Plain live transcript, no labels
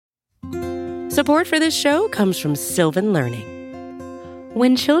Support for this show comes from Sylvan Learning.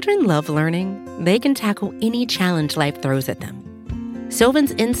 When children love learning, they can tackle any challenge life throws at them.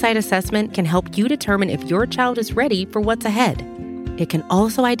 Sylvan's Insight Assessment can help you determine if your child is ready for what's ahead. It can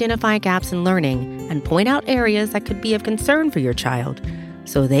also identify gaps in learning and point out areas that could be of concern for your child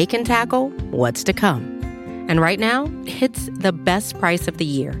so they can tackle what's to come. And right now, it's the best price of the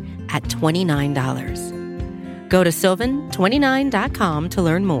year at $29. Go to sylvan29.com to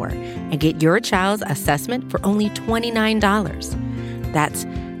learn more and get your child's assessment for only $29. That's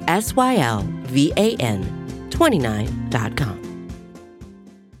SYLVAN 29.com.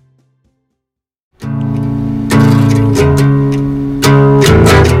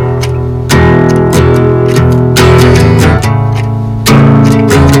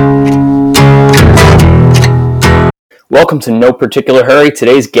 Welcome to No Particular Hurry.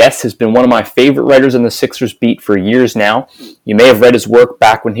 Today's guest has been one of my favorite writers on the Sixers beat for years now. You may have read his work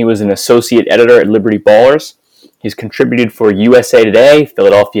back when he was an associate editor at Liberty Ballers. He's contributed for USA Today,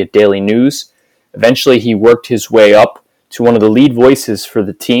 Philadelphia Daily News. Eventually, he worked his way up to one of the lead voices for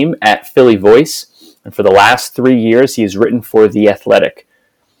the team at Philly Voice. And for the last 3 years, he has written for The Athletic.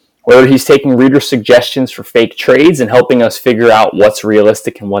 Whether he's taking reader suggestions for fake trades and helping us figure out what's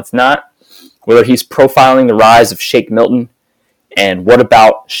realistic and what's not, whether he's profiling the rise of Shake Milton, and what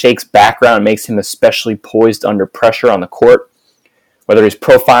about Shake's background makes him especially poised under pressure on the court, whether he's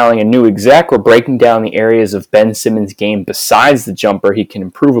profiling a new exec or breaking down the areas of Ben Simmons' game besides the jumper he can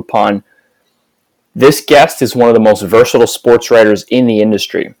improve upon, this guest is one of the most versatile sports writers in the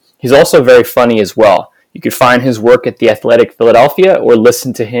industry. He's also very funny as well. You could find his work at The Athletic Philadelphia or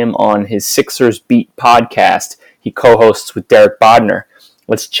listen to him on his Sixers Beat podcast he co-hosts with Derek Bodner.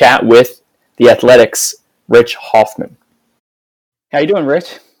 Let's chat with The Athletic's Rich Hoffman. How you doing,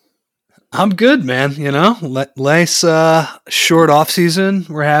 Rich? I'm good, man. You know, nice short off season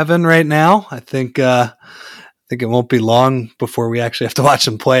we're having right now. I think it won't be long before we actually have to watch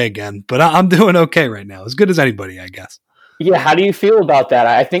them play again. But I'm doing okay right now, as good as anybody, I guess. Yeah, how do you feel about that?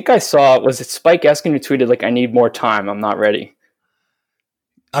 I think I saw, was it Spike Eskin who tweeted, like, I need more time, I'm not ready.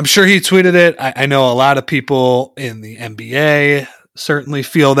 I'm sure he tweeted it. I know a lot of people in the NBA certainly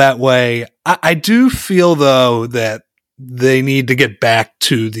feel that way. I do feel, though, that they need to get back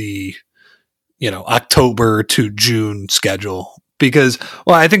to the, October to June schedule because,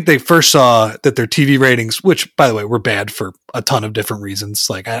 well, I think they first saw that their TV ratings, which, by the way, were bad for a ton of different reasons.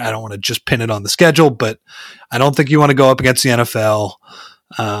 Like, I don't want to just pin it on the schedule, but I don't think you want to go up against the NFL.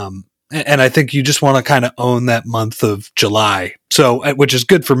 And I think you just want to kind of own that month of July. So, which is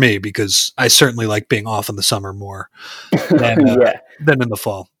good for me because I certainly like being off in the summer more than in the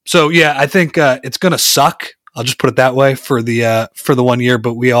fall. So yeah, I think it's going to suck. I'll just put it that way for the 1 year,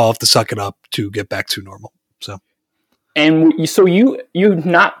 but we all have to suck it up to get back to normal. So, and so you've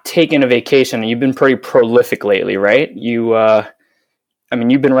not taken a vacation. You've been pretty prolific lately, right? You've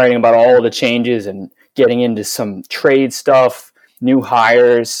been writing about all the changes and getting into some trade stuff, new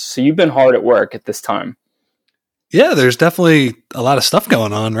hires. So you've been hard at work at this time. Yeah, there's definitely a lot of stuff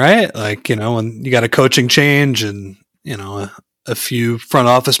going on, right? Like, when you got a coaching change and, a few front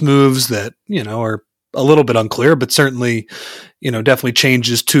office moves that, are a little bit unclear, but certainly, definitely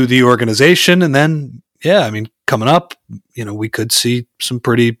changes to the organization. And then, coming up, we could see some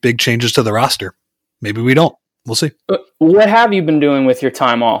pretty big changes to the roster. Maybe we don't. We'll see. What have you been doing with your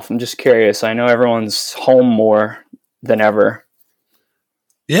time off? I'm just curious. I know everyone's home more than ever.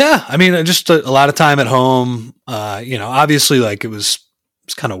 Yeah, just a lot of time at home. Obviously, like it was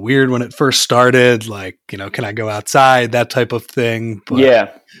kind of weird when it first started. Like, can I go outside? That type of thing. But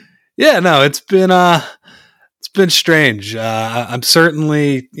no, it's been strange. I'm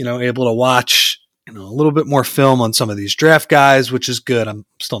certainly able to watch a little bit more film on some of these draft guys, which is good. I'm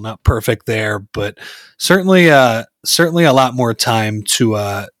still not perfect there, but certainly a lot more time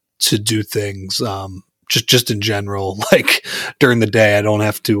to do things. Just in general, like during the day, I don't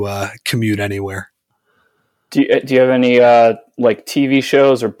have to commute anywhere. Do you have any like TV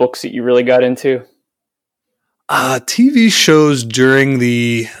shows or books that you really got into? TV shows during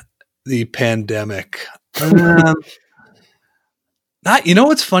the pandemic.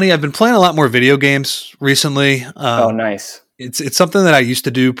 What's funny? I've been playing a lot more video games recently. Oh, nice. It's something that I used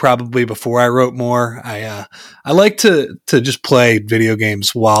to do probably before I wrote more. I like to just play video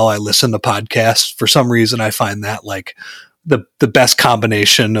games while I listen to podcasts. For some reason, I find that like the best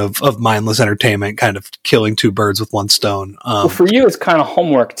combination of mindless entertainment, kind of killing two birds with one stone. Well, for you, it's kind of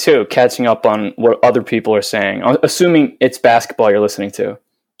homework too, catching up on what other people are saying. I'm assuming it's basketball you're listening to.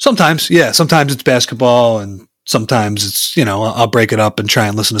 Sometimes, yeah. Sometimes it's basketball, and sometimes it's I'll break it up and try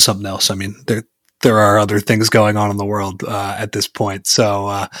and listen to something else. there are other things going on in the world at this point. So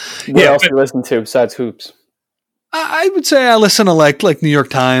what else do you listen to besides hoops? I would say I listen to like New York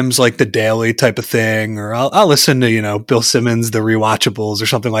Times, like the Daily type of thing, or I'll listen to, Bill Simmons, the Rewatchables or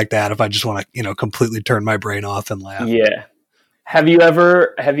something like that if I just want to, completely turn my brain off and laugh. Yeah. Have you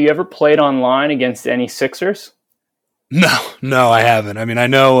ever played online against any Sixers? No, I haven't. I mean, I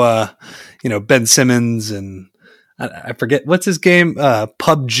know, Ben Simmons and I forget what's his game,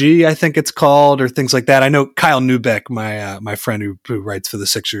 PUBG, I think it's called, or things like that. I know Kyle Neubeck, my friend who writes for the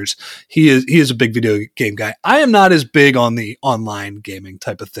Sixers. He is a big video game guy. I am not as big on the online gaming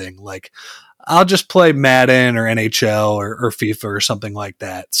type of thing. Like, I'll just play Madden or NHL or FIFA or something like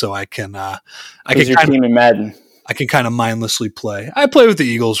that. So I can, team in Madden? I can kind of mindlessly play. I play with the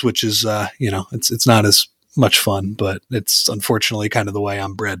Eagles, which is, it's not as much fun, but it's unfortunately kind of the way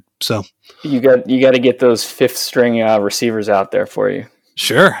I'm bred. So you got to get those fifth string receivers out there for you.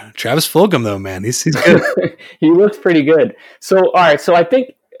 Sure. Travis Fulgham though, man, he's good. He looks pretty good. So, all right. So I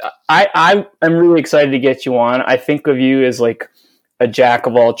think I'm really excited to get you on. I think of you as like a jack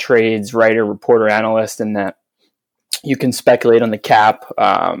of all trades, writer, reporter, analyst, and that you can speculate on the cap.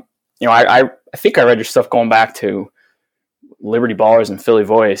 I think I read your stuff going back to Liberty Ballers and Philly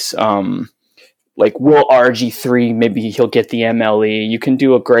Voice. Like, will RG3, maybe he'll get the MLE. You can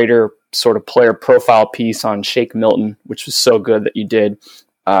do a greater sort of player profile piece on Shake Milton, which was so good that you did.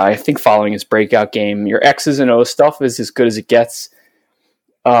 I think following his breakout game, your X's and O's stuff is as good as it gets.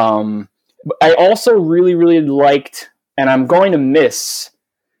 I also really, really liked, and I'm going to miss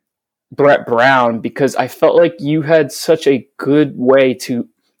Brett Brown because I felt like you had such a good way to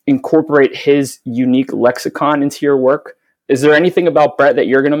incorporate his unique lexicon into your work. Is there anything about Brett that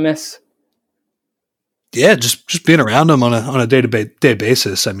you're going to miss? Yeah, just being around him on a day-to-day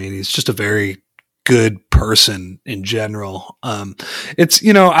basis. I mean, he's just a very good person in general. It's,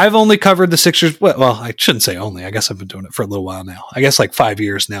 I've only covered the Sixers. Well, I shouldn't say only. I guess I've been doing it for a little while now. I guess like 5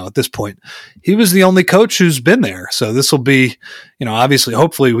 years now at this point. He was the only coach who's been there. So this will be, obviously,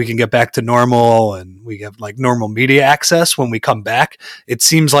 hopefully we can get back to normal and we have like normal media access when we come back. It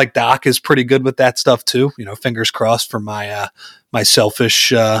seems like Doc is pretty good with that stuff too. Fingers crossed for my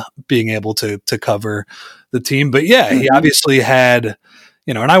selfish being able to cover the team. But yeah, he obviously had,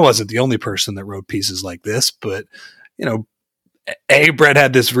 and I wasn't the only person that wrote pieces like this, but, Brett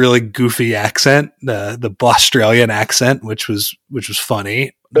had this really goofy accent, the Australian accent, which was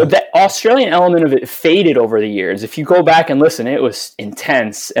funny. But that Australian element of it faded over the years. If you go back and listen, it was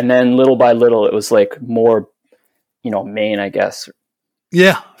intense. And then little by little, it was like more, Maine, I guess.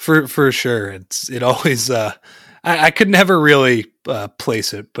 Yeah, for sure. It always, I could never really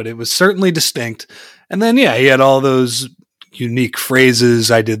place it, but it was certainly distinct. And then, yeah, he had all those unique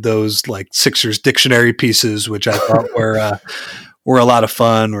phrases. I did those like Sixers dictionary pieces, which I thought were a lot of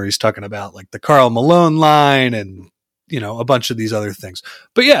fun, where he's talking about like the Karl Malone line and, a bunch of these other things.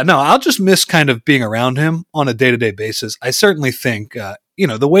 But yeah, no, I'll just miss kind of being around him on a day-to-day basis. I certainly think,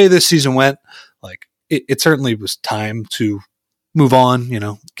 the way this season went, like it certainly was time to move on,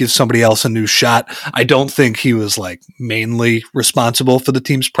 give somebody else a new shot. I don't think he was like mainly responsible for the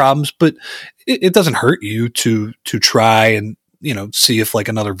team's problems, but it doesn't hurt you to try and, see if like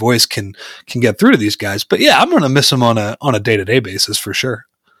another voice can get through to these guys. But yeah, I'm going to miss him on a day-to-day basis for sure.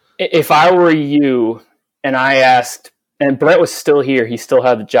 If I were you and I asked, and Brett was still here, he still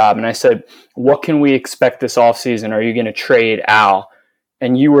had the job, and I said, what can we expect this offseason? Are you going to trade Al?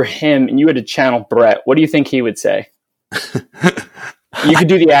 And you were him and you had to channel Brett. What do you think he would say? You could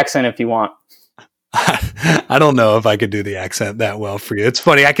do the accent if you want. I don't know if I could do the accent that well for you. It's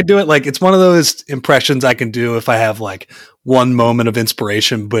funny. I could do it like it's one of those impressions I can do if I have like one moment of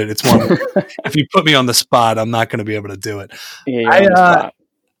inspiration, but it's one if you put me on the spot, I'm not going to be able to do it. Yeah,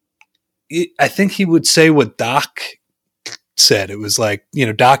 I think he would say what Doc said. It was like,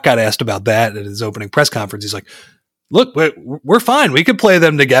 Doc got asked about that at his opening press conference. He's like, look, we're fine. We could play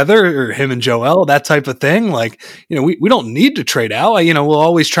them together, or him and Joel, that type of thing. Like, we don't need to trade Al. We'll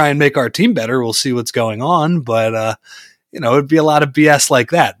always try and make our team better. We'll see what's going on. But, it'd be a lot of BS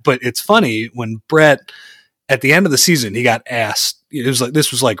like that. But it's funny when Brett, at the end of the season, he got asked,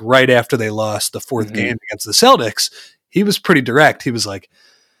 this was like right after they lost the fourth game against the Celtics. He was pretty direct. He was like,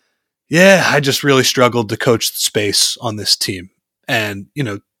 yeah, I just really struggled to coach the space on this team. And,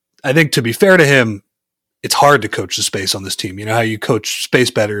 I think to be fair to him, it's hard to coach the space on this team. You know how you coach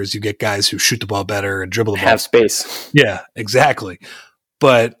space better is you get guys who shoot the ball better and dribble the ball. Have space. Yeah, exactly.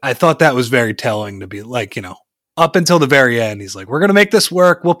 But I thought that was very telling to be like, up until the very end, he's like, we're going to make this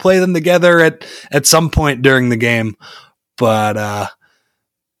work. We'll play them together at some point during the game. But,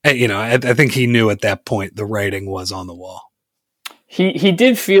 I think he knew at that point the writing was on the wall. He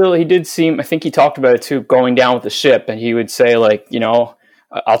did seem, I think he talked about it too, going down with the ship, and he would say, like,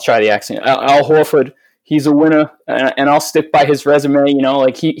 I'll try the accent. Al Horford, he's a winner, and I'll stick by his resume.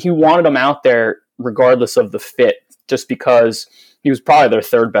 Like he wanted him out there regardless of the fit, just because he was probably their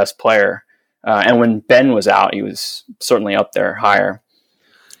third best player. And when Ben was out, he was certainly up there higher.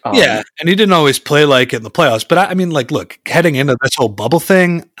 Yeah, and he didn't always play like it in the playoffs. But I mean, like, look, heading into this whole bubble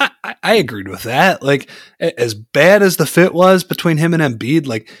thing, I agreed with that. Like, as bad as the fit was between him and Embiid,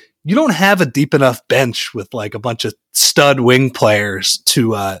 like, you don't have a deep enough bench with like a bunch of stud wing players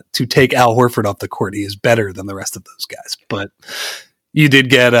to take Al Horford off the court. He is better than the rest of those guys. But you did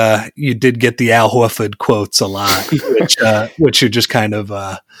get the Al Horford quotes a lot, which you just kind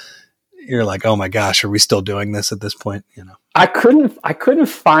of you're like, oh my gosh, are we still doing this at this point? I couldn't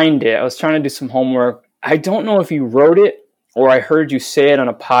find it. I was trying to do some homework. I don't know if you wrote it or I heard you say it on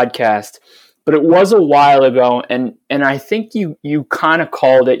a podcast, but it was a while ago. And I think you kind of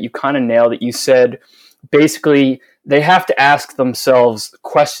called it, you kind of nailed it. You said basically they have to ask themselves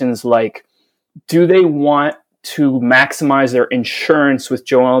questions like, do they want to maximize their insurance with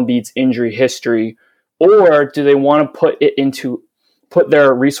Joel Embiid's injury history, or do they want to put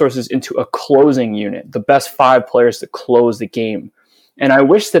their resources into a closing unit, the best 5 players to close the game? And I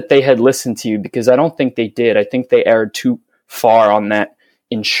wish that they had listened to you, because I don't think they did. I think they erred too far on that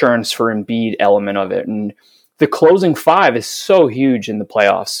insurance for Embiid element of it. And the closing 5 is so huge in the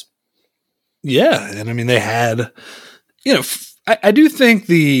playoffs. Yeah. And I mean, they had, I do think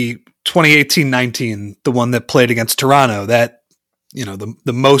the 2018-19, the one that played against Toronto, that,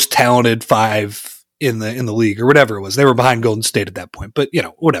 the most talented 5 in the league or whatever it was. They were behind Golden State at that point, but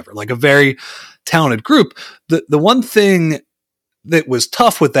whatever, like a very talented group. The one thing that was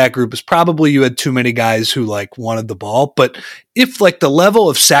tough with that group is probably you had too many guys who like wanted the ball. But if like the level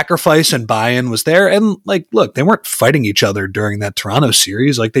of sacrifice and buy-in was there, and like, look, they weren't fighting each other during that Toronto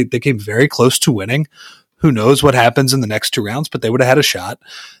series. Like they came very close to winning. Who knows what happens in the next 2 rounds, but they would have had a shot.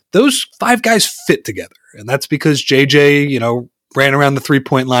 Those 5 guys fit together. And that's because JJ, ran around the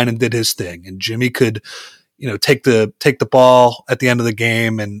 3-point line and did his thing. And Jimmy could, take the ball at the end of the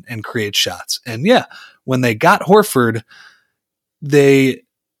game and create shots. And yeah, when they got Horford, they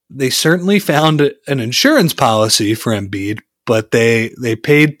certainly found an insurance policy for Embiid, but they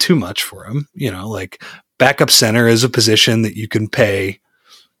paid too much for him. Like backup center is a position that you can pay,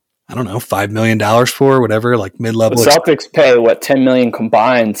 I don't know, $5 million for, whatever, like mid-level. The Celtics pay $10 million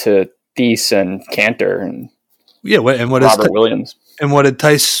combined to Thies and Cantor and and what Robert Williams. And what did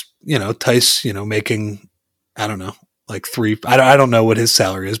Tice, making, I don't know, like 3, I don't know what his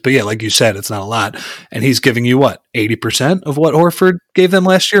salary is, but yeah, like you said, it's not a lot. And he's giving you 80% of what Horford gave them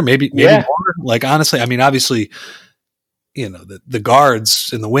last year? Maybe more. Like, honestly, I mean, obviously, the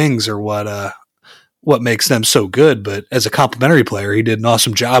guards and the wings are what makes them so good. But as a complimentary player, he did an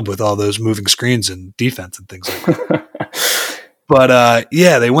awesome job with all those moving screens and defense and things like that. But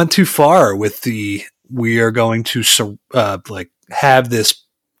they went too far with we are going to have this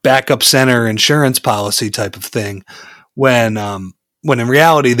backup center insurance policy type of thing, when in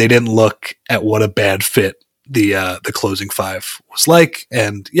reality they didn't look at what a bad fit the closing 5 was like.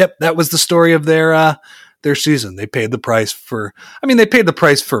 And yep, that was the story of their season. They paid the price for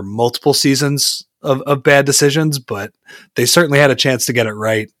multiple seasons of bad decisions, but they certainly had a chance to get it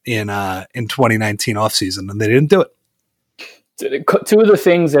right in 2019 offseason, and they didn't do it. 2 of the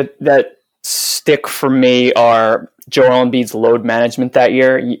things that stick for me are Joel Embiid's load management that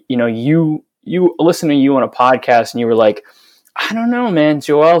year. You listen to you on a podcast and you were like, I don't know, man,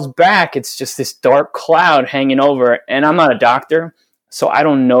 Joel's back. It's just this dark cloud hanging over. And I'm not a doctor, so I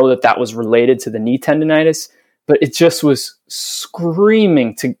don't know that was related to the knee tendonitis, but it just was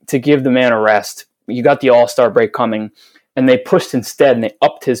screaming to give the man a rest. You got the All-Star break coming, and they pushed instead, and they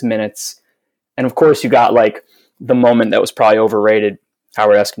upped his minutes. And of course, you got like the moment that was probably overrated,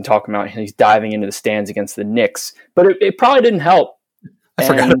 Howard Eskin talking about he's diving into the stands against the Knicks, but it probably didn't help. I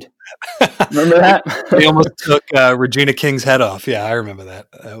forgot. Remember that? He almost took Regina King's head off. Yeah, I remember that.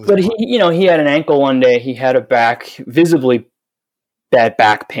 But he had an ankle one day. He had visibly bad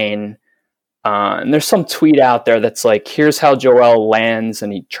back pain. And there's some tweet out there that's like, here's how Joel lands,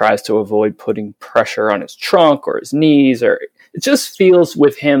 and he tries to avoid putting pressure on his trunk or his knees, or it just feels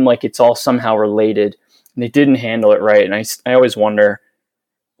with him like it's all somehow related, and they didn't handle it right. And I always wonder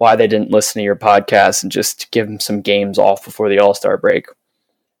why they didn't listen to your podcast and just give him some games off before the All-Star break.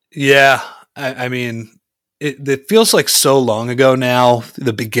 Yeah, I mean, it feels like so long ago now,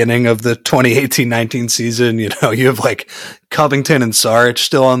 the beginning of the 2018-19 season. You have like Covington and Saric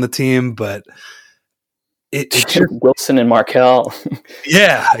still on the team, but Wilson and Markelle.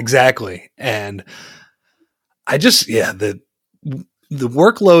 Yeah, exactly. And I just, the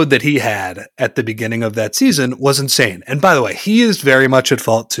workload that he had at the beginning of that season was insane. And by the way, he is very much at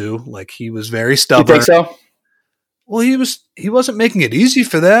fault too. Like, he was very stubborn. You think so? Well, he wasn't making it easy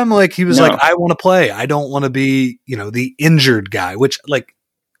for them. Like, he was No. like, I want to play. I don't want to be, the injured guy, which, like,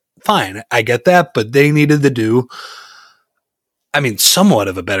 fine, I get that, but they needed to do, somewhat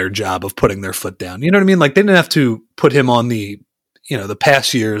of a better job of putting their foot down. You know what I mean? Like, they didn't have to put him on the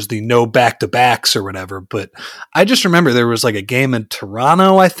past years, the no back-to-backs or whatever. But I just remember there was like a game in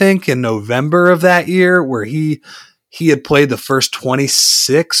Toronto, I think, in November of that year where he had played the first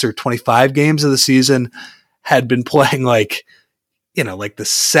 26 or 25 games of the season, had been playing like the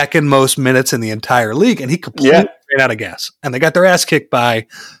second most minutes in the entire league, and he completely ran out of gas. And they got their ass kicked by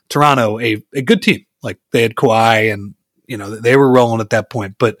Toronto, a good team. Like, they had Kawhi and, they were rolling at that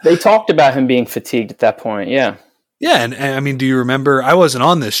point. But they talked about him being fatigued at that point, yeah. Yeah, and do you remember, I wasn't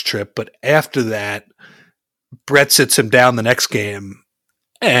on this trip, but after that, Brett sits him down the next game,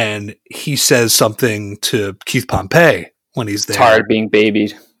 and he says something to Keith Pompey when he's there. Tired of being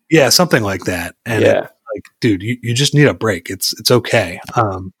babied. Yeah, something like that. And like, dude, you just need a break. It's okay.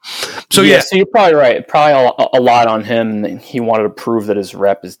 So you're probably right. Probably a lot on him. He wanted to prove that his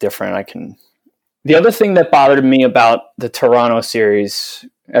rep is different. The other thing that bothered me about the Toronto series,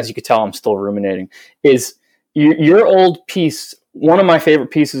 as you could tell, I'm still ruminating, is your old piece, one of my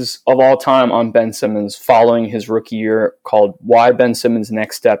favorite pieces of all time on Ben Simmons following his rookie year, called Why Ben Simmons'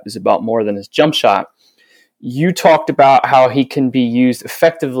 Next Step is About More Than His Jump Shot. You talked about how he can be used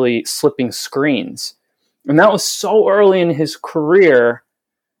effectively slipping screens. And that was so early in his career.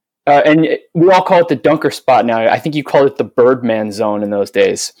 And we all call it the dunker spot now. I think you called it the Birdman zone in those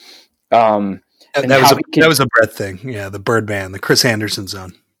days. That was a Brett thing. Yeah, the Birdman, the Chris Anderson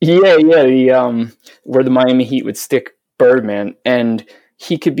zone. Yeah, where the Miami Heat would stick Birdman, and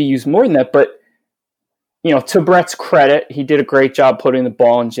he could be used more than that. But to Brett's credit, he did a great job putting the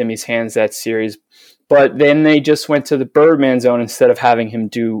ball in Jimmy's hands that series. But then they just went to the Birdman zone instead of having him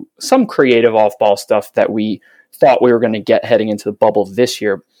do some creative off-ball stuff that we thought we were going to get heading into the bubble this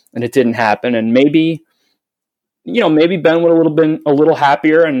year, and it didn't happen. And maybe Ben would have been a little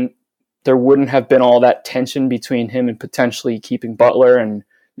happier, and there wouldn't have been all that tension between him and potentially keeping Butler, and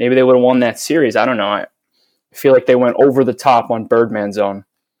maybe they would have won that series. I don't know. I feel like they went over the top on Birdman zone.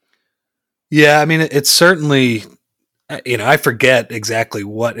 Yeah, it's certainly, I forget exactly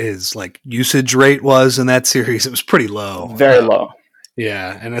what his usage rate was in that series. It was pretty low. Very low.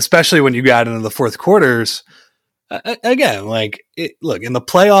 Yeah, and especially when you got into the fourth quarters, again, look, in the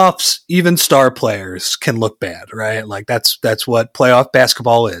playoffs, even star players can look bad, right? Like, that's what playoff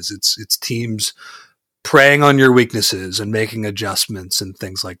basketball is. It's teams preying on your weaknesses and making adjustments and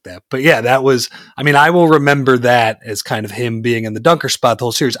things like that. But yeah, that was, I will remember that as kind of him being in the dunker spot the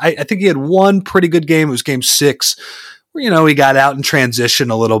whole series. I think he had one pretty good game. It was game 6 where, he got out in transition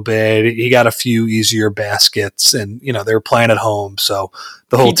a little bit. He got a few easier baskets, and, they were playing at home. So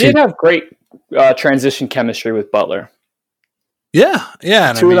the whole team did have great transition chemistry with Butler. Yeah.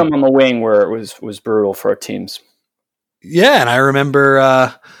 And Two of them on the wing where it was brutal for our teams. Yeah. And I remember,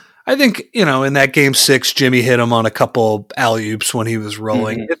 I think, in that game 6, Jimmy hit him on a couple alley-oops when he was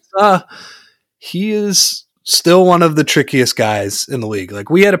rolling. Mm-hmm. He is still one of the trickiest guys in the league. Like,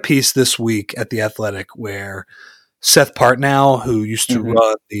 we had a piece this week at The Athletic where Seth Partnow, who used to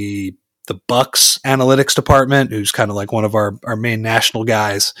run the Bucks analytics department, who's kind of like one of our main national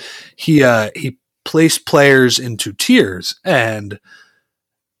guys, he placed players into tiers. And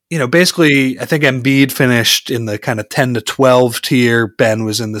basically, I think Embiid finished in the kind of 10 to 12 tier. Ben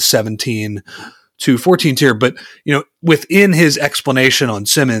was in the 17 to 14 tier. But, within his explanation on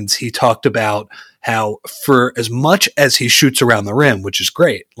Simmons, he talked about how for as much as he shoots around the rim, which is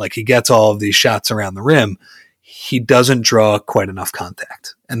great, like he gets all of these shots around the rim, he doesn't draw quite enough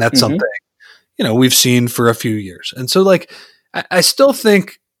contact. And that's something, we've seen for a few years. And so, I still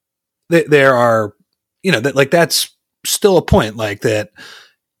think that there are, that's still a point, that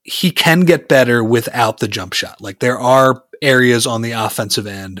he can get better without the jump shot. Like, there are areas on the offensive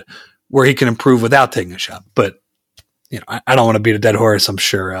end where he can improve without taking a shot. But, I don't want to beat a dead horse. I'm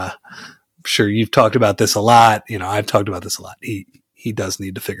sure you've talked about this a lot. I've talked about this a lot. He does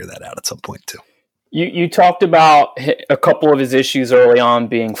need to figure that out at some point too. You talked about a couple of his issues early on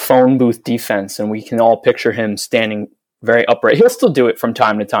being phone booth defense, and we can all picture him standing very upright. He'll still do it from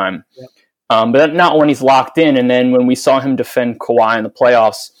time to time. Yeah. But not when he's locked in. And then when we saw him defend Kawhi in the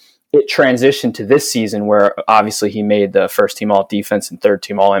playoffs, it transitioned to this season where obviously he made the first team all defense and third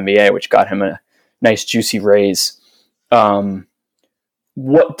team all NBA, which got him a nice juicy raise. What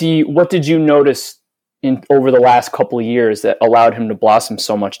did you notice over the last couple of years that allowed him to blossom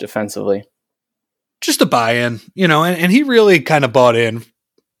so much defensively? just a buy-in, and he really kind of bought in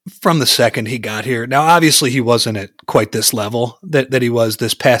from the second he got here. Now, obviously, he wasn't at quite this level that he was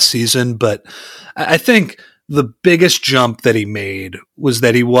this past season, but I think the biggest jump that he made was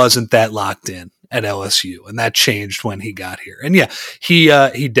that he wasn't that locked in at LSU, and that changed when he got here. And yeah, he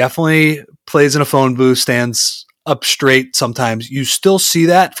definitely plays in a phone booth, stands up straight. Sometimes you still see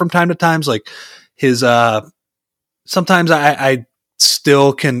that from time to time, like his. Sometimes I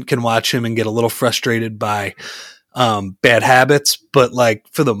still can watch him and get a little frustrated by bad habits, but like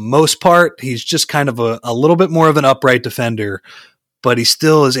for the most part, he's just kind of a little bit more of an upright defender, but he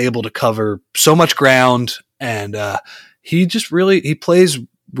still is able to cover so much ground, and he plays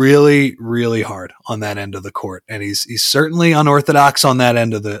really, really hard on that end of the court, and he's certainly unorthodox on that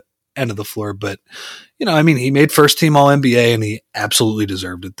end of the floor. But he made first team All NBA, and he absolutely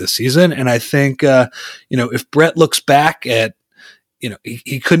deserved it this season. And I think if Brett looks back at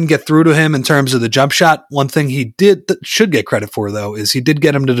he couldn't get through to him in terms of the jump shot. One thing he did that should get credit for, though, is he did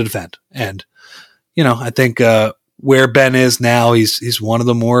get him to defend. And, I think where Ben is now, he's one of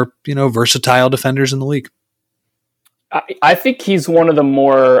the more, versatile defenders in the league. I think he's one of the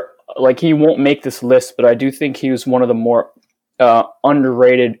more, he won't make this list, but I do think he was one of the more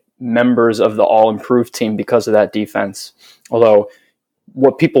underrated members of the all-improved team because of that defense. Although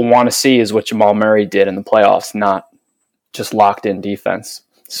what people want to see is what Jamal Murray did in the playoffs, not just locked in defense.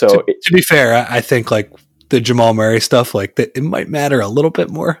 So to be fair, I think the Jamal Murray stuff, it might matter a little bit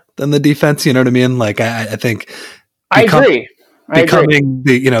more than the defense. You know what I mean? I think I agree. Becoming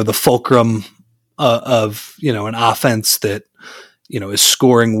the fulcrum of an offense that is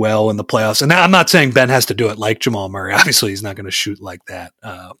scoring well in the playoffs. And I'm not saying Ben has to do it like Jamal Murray. Obviously, he's not going to shoot like that.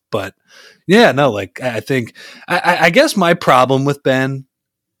 But yeah, no, I think I guess my problem with Ben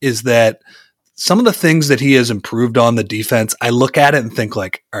is that some of the things that he has improved on the defense, I look at it and think all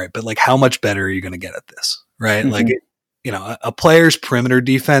right, but how much better are you going to get at this? Right. Mm-hmm. A player's perimeter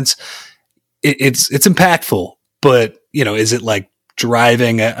defense, it's impactful, but is it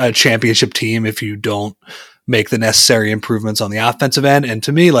driving a championship team if you don't make the necessary improvements on the offensive end? And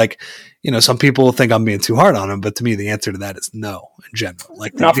to me, some people think I'm being too hard on him, but to me, the answer to that is no in general.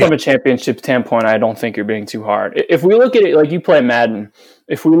 Not from a championship standpoint, I don't think you're being too hard. If we look at it you play Madden,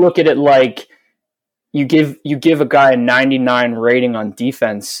 if we look at it you give a guy a 99 rating on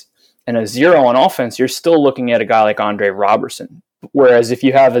defense and a 0 on offense, you're still looking at a guy like Andre Robertson. Whereas if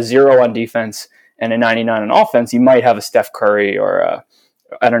you have a 0 on defense and a 99 on offense, you might have a Steph Curry or a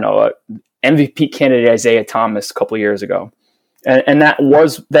MVP candidate Isaiah Thomas a couple of years ago. And that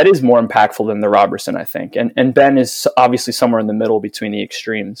is more impactful than the Robertson, I think. And Ben is obviously somewhere in the middle between the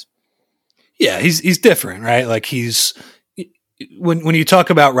extremes. Yeah, he's different, right? When you talk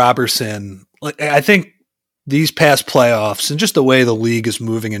about Robertson, I think these past playoffs and just the way the league is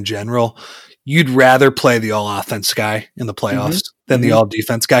moving in general, you'd rather play the all offense guy in the playoffs than the all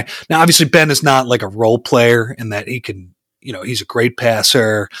defense guy. Now, obviously, Ben is not a role player in that he can, he's a great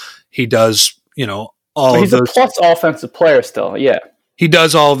passer. He does, all he's of those. He's a plus offensive player still. Yeah. He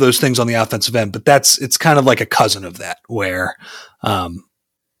does all of those things on the offensive end, but it's kind of like a cousin of that where, I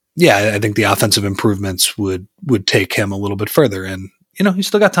think the offensive improvements would take him a little bit further. And, he's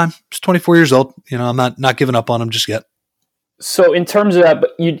still got time. He's 24 years old. I'm not giving up on him just yet. So in terms of that,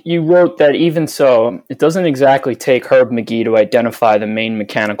 but you wrote that even so, it doesn't exactly take Herb McGee to identify the main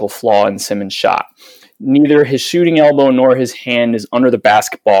mechanical flaw in Simmons' shot. Neither his shooting elbow nor his hand is under the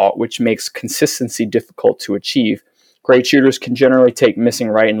basketball, which makes consistency difficult to achieve. Great shooters can generally take missing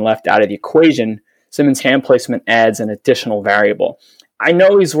right and left out of the equation. Simmons' hand placement adds an additional variable. I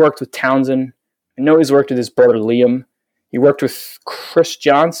know he's worked with Townsend. I know he's worked with his brother Liam. He worked with Chris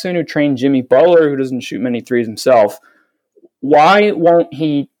Johnson, who trained Jimmy Butler, who doesn't shoot many threes himself. Why won't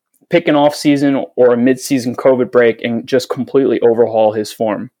he pick an off-season or a mid-season COVID break and just completely overhaul his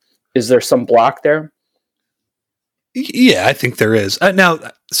form? Is there some block there? Yeah, I think there is. Now,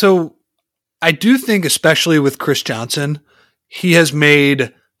 so I do think, especially with Chris Johnson, he has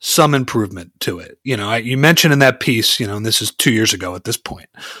made some improvement to it. You mentioned in that piece, and this is 2 years ago at this point,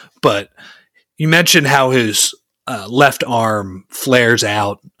 but you mentioned how his left arm flares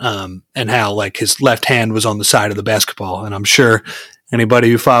out and how his left hand was on the side of the basketball. And I'm sure anybody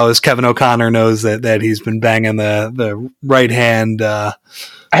who follows Kevin O'Connor knows that he's been banging the right hand.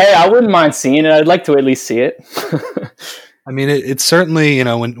 Hey, I wouldn't mind seeing it. I'd like to at least see it. I mean, it's certainly,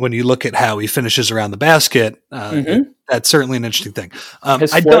 when you look at how he finishes around the basket, that's certainly an interesting thing.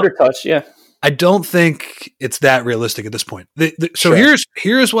 His floater touch, yeah. I don't think it's that realistic at this point. So Sure.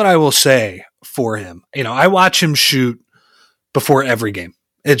 Here's what I will say for him. I watch him shoot before every game.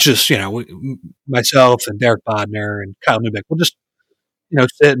 It's just, myself and Derek Bodner and Kyle Neubeck, we'll just,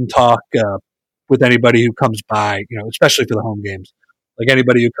 sit and talk with anybody who comes by, especially for the home games, like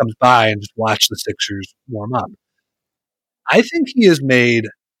anybody who comes by and just watch the Sixers warm up. I think he has made,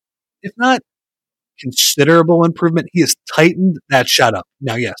 if not considerable improvement, he has tightened that shot up.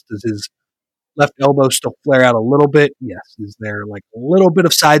 Now, yes, does his left elbow still flare out a little bit? Yes. Is there like a little bit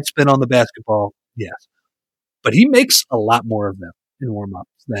of side spin on the basketball? Yes. But he makes a lot more of them in warm-ups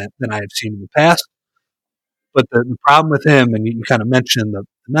than I have seen in the past. But the problem with him, and you kind of mentioned the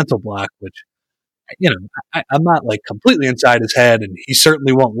mental block, which, I'm not like completely inside his head, and he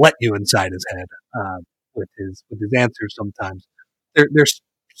certainly won't let you inside his head with his answers sometimes. There's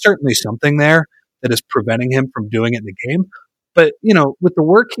certainly something there that is preventing him from doing it in the game. But, with the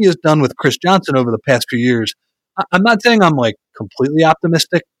work he has done with Chris Johnson over the past few years, I'm not saying I'm like completely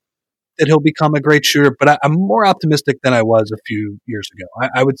optimistic that he'll become a great shooter, but I'm more optimistic than I was a few years ago.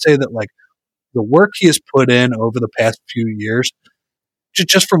 I would say that like the work he has put in over the past few years,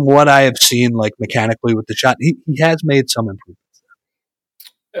 just from what I have seen, like mechanically with the shot, he has made some improvements.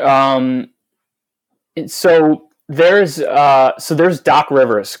 So there's Doc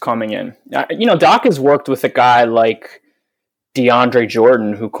Rivers coming in. Doc has worked with a guy like DeAndre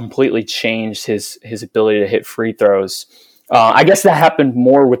Jordan, who completely changed his ability to hit free throws. I guess that happened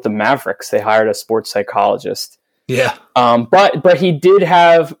more with the Mavericks. They hired a sports psychologist. Yeah. But he did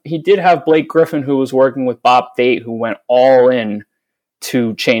have Blake Griffin, who was working with Bob Thate, who went all in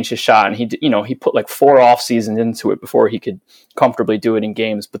to change his shot, and he put like 4 off seasons into it before he could comfortably do it in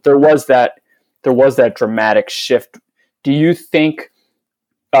games. But there was that dramatic shift. Do you think?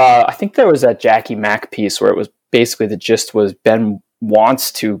 I think there was that Jackie Mack piece where it was basically the gist was Ben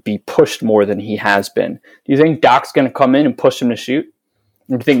wants to be pushed more than he has been. Do you think Doc's going to come in and push him to shoot?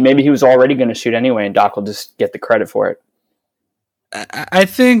 Or do you think maybe he was already going to shoot anyway and Doc will just get the credit for it? I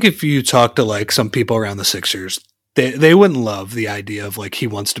think if you talk to like some people around the Sixers, they wouldn't love the idea of like he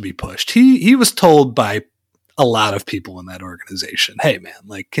wants to be pushed. He was told by a lot of people in that organization, "Hey man,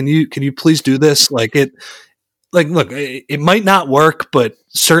 like can you please do this?" Look, it might not work, but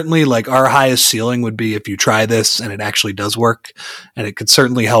certainly like our highest ceiling would be if you try this and it actually does work, and it could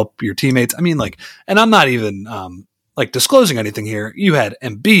certainly help your teammates. I mean, like, and I'm not even like disclosing anything here. You had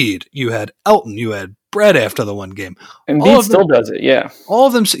Embiid, you had Elton, you had Brett after the one game. Embiid still does it, yeah. All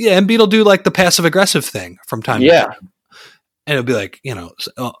of them, yeah. Embiid will do like the passive aggressive thing from time to time, and it'll be like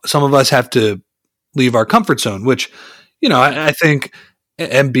some of us have to leave our comfort zone, which I think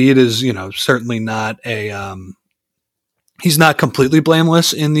Embiid is certainly not a he's not completely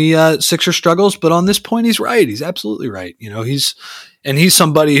blameless in the Sixer struggles, but on this point, he's right. He's absolutely right. He's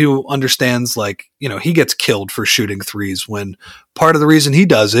somebody who understands, like, he gets killed for shooting threes when part of the reason he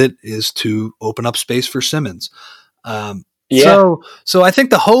does it is to open up space for Simmons. So I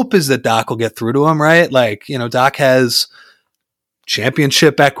think the hope is that Doc will get through to him, right? Like, Doc has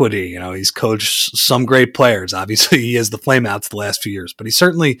championship equity. He's coached some great players. Obviously, he has the flameouts the last few years, but he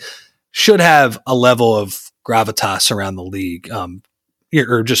certainly should have a level of gravitas around the league,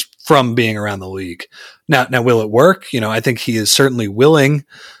 or just from being around the league. Now, will it work? I think he is certainly willing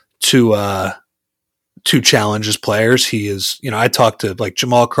to challenge his players. He is, I talked to like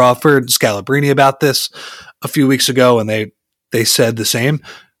Jamal Crawford and Scalabrine about this a few weeks ago, and they said the same.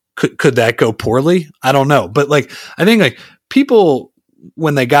 Could that go poorly? I don't know, but like I think like people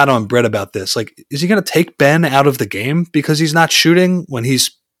when they got on Brett about this, like, is he going to take Ben out of the game because he's not shooting when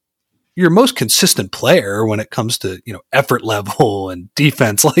he's your most consistent player when it comes to, effort level and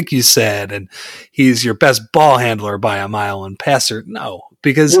defense, like you said, and he's your best ball handler by a mile and passer? No,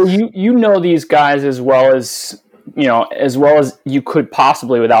 because these guys as well as you could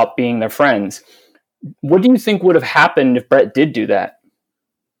possibly without being their friends. What do you think would have happened if Brett did do that?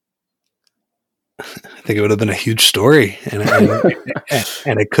 I think it would have been a huge story, and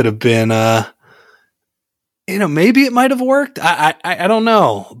it could have been maybe it might have worked. I don't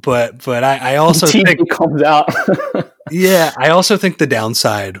know, but I also think it comes out. Yeah, I also think the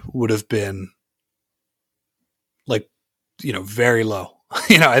downside would have been like, very low.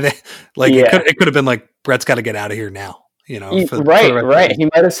 I think like it could have been like Brett's got to get out of here now. Right. He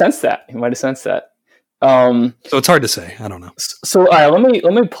might have sensed that. So it's hard to say. I don't know. So all right,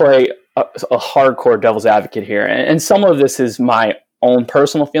 let me play a hardcore devil's advocate here, and some of this is my own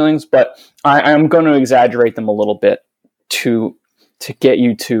personal feelings, but I'm going to exaggerate them a little bit to get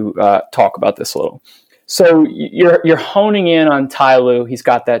you to talk about this a little. So you're honing in on Ty Lue. He's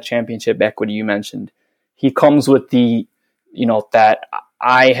got that championship equity you mentioned. He comes with the, that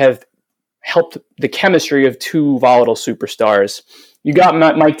I have helped the chemistry of two volatile superstars. You got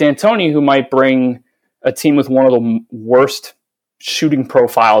Mike D'Antoni, who might bring a team with one of the worst shooting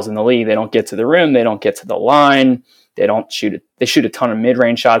profiles in the league. They don't get to the rim. They don't get to the line. They don't shoot it. They shoot a ton of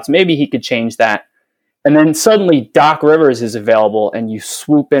mid-range shots. Maybe he could change that. And then suddenly Doc Rivers is available, and you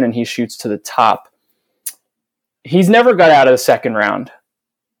swoop in and he shoots to the top. He's never got out of the second round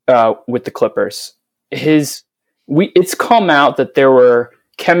with the Clippers. It's come out that there were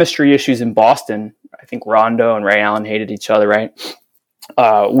chemistry issues in Boston. I think Rondo and Ray Allen hated each other, right?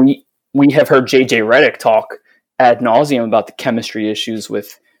 We have heard JJ Redick talk ad nauseum about the chemistry issues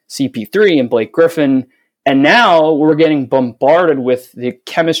with CP3 and Blake Griffin. And now we're getting bombarded with the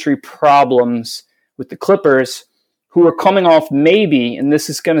chemistry problems with the Clippers, who are coming off maybe, and this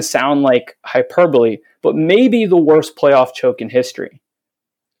is going to sound like hyperbole, but maybe the worst playoff choke in history.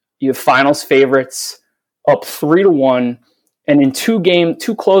 You have finals favorites up 3-1, and in two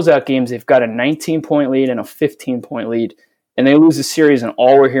closeout games, they've got a 19-point lead and a 15-point lead, and they lose the series, and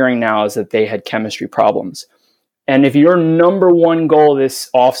all we're hearing now is that they had chemistry problems. And if your number one goal this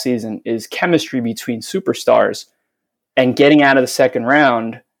offseason is chemistry between superstars and getting out of the second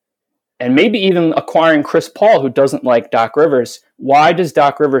round, and maybe even acquiring Chris Paul, who doesn't like Doc Rivers, why does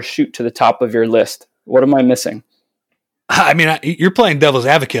Doc Rivers shoot to the top of your list? What am I missing? I mean, you're playing devil's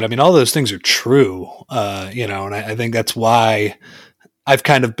advocate. I mean, all those things are true, and I think that's why I've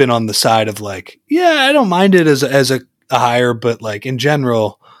kind of been on the side of like, yeah, I don't mind it as a hire, but like in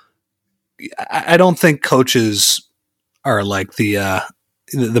general, I don't think coaches are like the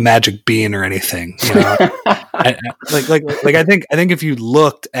magic bean or anything. You know? I think if you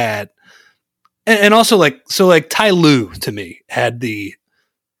looked at, and also like Ty Lue to me had the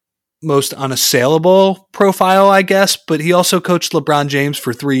most unassailable profile, I guess, but he also coached LeBron James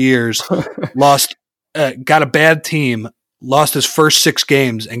for 3 years, lost, got a bad team, lost his first 6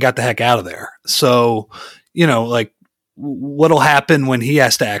 games and got the heck out of there. So, like what'll happen when he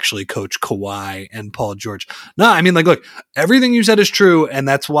has to actually coach Kawhi and Paul George? No, I mean, like, look, everything you said is true. And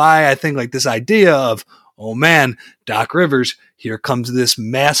that's why I think like this idea of, oh man, Doc Rivers, here comes this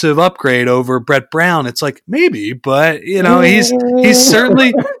massive upgrade over Brett Brown. It's like, maybe, but he's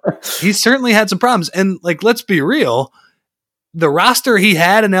certainly had some problems. And like, let's be real. The roster he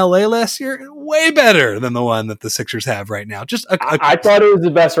had in LA last year, way better than the one that the Sixers have right now. I thought it was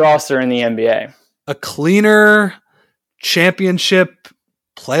the best roster in the NBA. A cleaner championship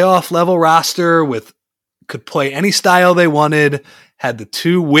playoff level roster could play any style they wanted, had the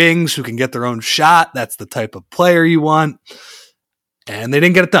 2 wings who can get their own shot. That's the type of player you want. And they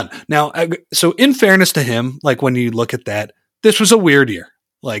didn't get it done. Now, so in fairness to him, like when you look at that, this was a weird year.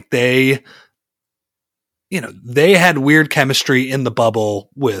 Like they had weird chemistry in the bubble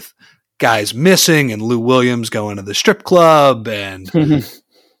with guys missing and Lou Williams going to the strip club, and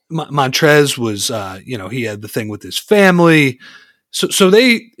Montrez was, he had the thing with his family. So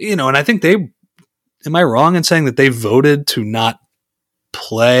they, and I think am I wrong in saying that they voted to not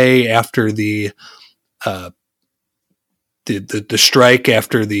play after the strike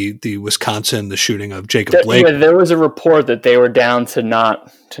after the Wisconsin, the shooting of Jacob Blake? Yeah, there was a report that they were down to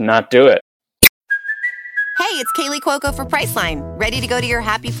not do it. Hey, it's Kaylee Cuoco for Priceline. Ready to go to your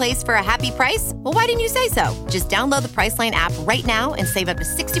happy place for a happy price? Well, why didn't you say so? Just download the Priceline app right now and save up to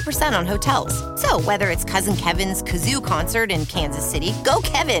 60% on hotels. So whether it's Cousin Kevin's Kazoo Concert in Kansas City, go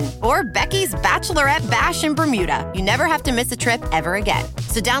Kevin, or Becky's Bachelorette Bash in Bermuda, you never have to miss a trip ever again.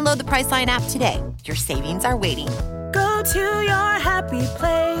 So download the Priceline app today. Your savings are waiting. Go to your happy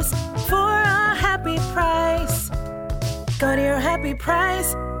place for a happy price. Go to your happy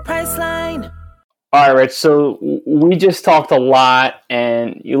price, Priceline. All right, Rich. So we just talked a lot,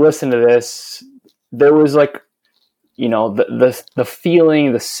 and you listen to this. There was like, the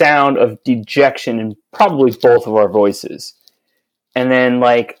feeling, the sound of dejection in probably both of our voices. And then,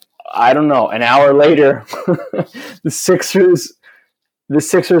 like, I don't know, an hour later, the Sixers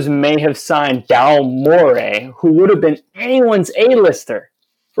may have signed Daryl Morey, who would have been anyone's A-lister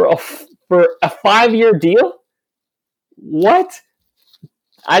for a 5-year deal. What?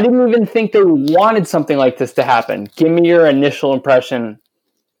 I didn't even think they wanted something like this to happen. Give me your initial impression.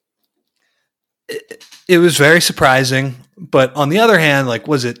 It was very surprising, but on the other hand, like,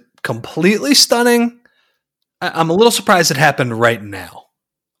 was it completely stunning? I'm a little surprised it happened right now.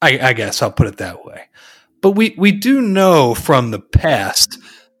 I guess I'll put it that way. But we do know from the past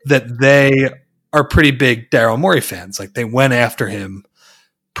that they are pretty big Daryl Morey fans. Like, they went after him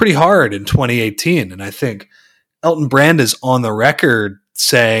pretty hard in 2018. And I think Elton Brand is on the record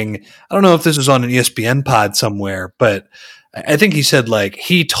saying, I don't know if this was on an ESPN pod somewhere, but I think he said, like,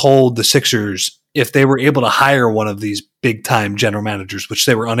 he told the Sixers if they were able to hire one of these big time general managers, which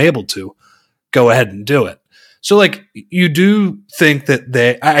they were unable to, go ahead and do it. So, like, you do think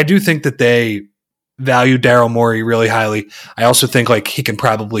that I do think that they value Daryl Morey really highly. I also think, like, he can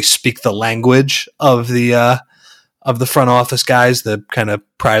probably speak the language of the of the front office guys, the kind of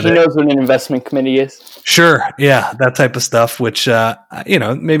private. He knows what an investment committee is. Sure, yeah, that type of stuff. Which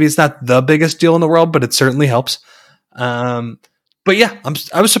maybe it's not the biggest deal in the world, but it certainly helps. But yeah,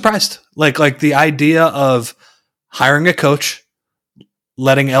 I was surprised. Like the idea of hiring a coach,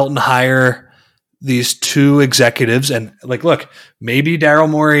 letting Elton hire these two executives, and look, maybe Daryl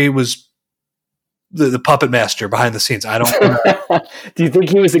Morey was the puppet master behind the scenes. I don't know. Do you think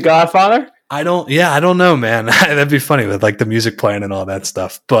he was the Godfather? I don't know, man. That'd be funny with the music playing and all that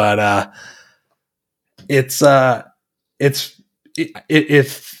stuff. But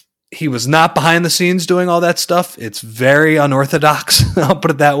if he was not behind the scenes doing all that stuff, it's very unorthodox. I'll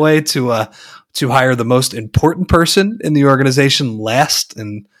put it that way, to hire the most important person in the organization last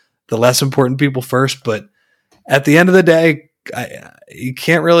and the less important people first. But at the end of the day, you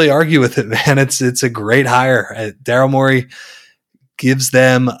can't really argue with it, man. It's a great hire. Daryl Morey gives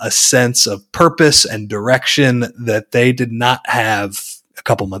them a sense of purpose and direction that they did not have a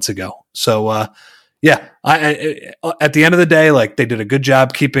couple months ago. So, yeah, at the end of the day, they did a good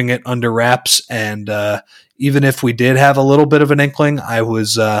job keeping it under wraps. And even if we did have a little bit of an inkling, I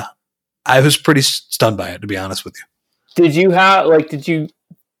was pretty stunned by it, to be honest with you. Did you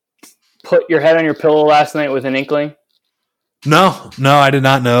put your head on your pillow last night with an inkling? No, I did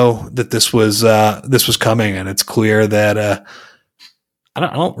not know that this was coming, and it's clear that I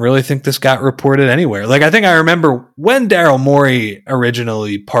don't really think this got reported anywhere. I think I remember when Daryl Morey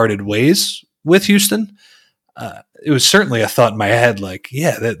originally parted ways with Houston, it was certainly a thought in my head,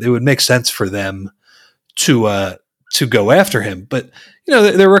 that it would make sense for them to go after him. But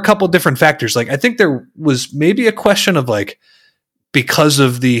there were a couple different factors. I think there was maybe a question of because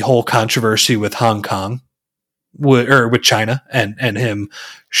of the whole controversy with Hong Kong, or with China, and him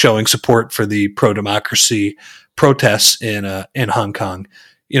showing support for the pro-democracy protests in Hong Kong.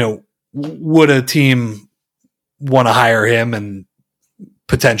 Would a team want to hire him and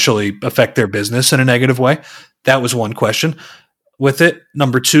potentially affect their business in a negative way? That was one question with it.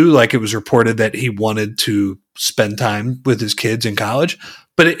 Number two, it was reported that he wanted to spend time with his kids in college,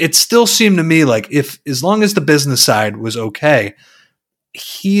 but it still seemed to me as long as the business side was okay,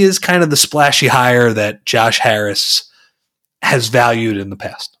 he is kind of the splashy hire that Josh Harris has valued in the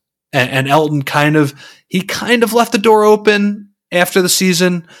past. And Elton kind of left the door open after the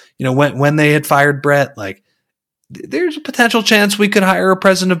season, when they had fired Brett, there's a potential chance we could hire a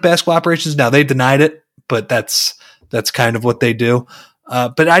president of basketball operations. Now, they denied it, but that's kind of what they do.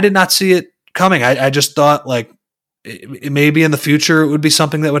 But I did not see it coming. I just thought maybe in the future it would be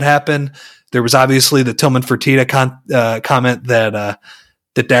something that would happen. There was obviously the Tillman Fertitta comment that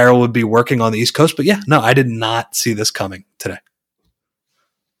Daryl would be working on the East Coast. But yeah, no, I did not see this coming today.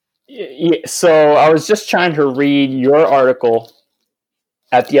 Yeah, so I was just trying to read your article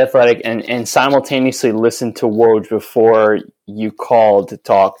at The Athletic and simultaneously listen to Woj before you called to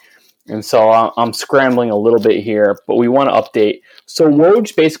talk. And so I'm scrambling a little bit here, but we want to update. So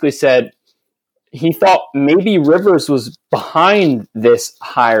Woj basically said he thought maybe Rivers was behind this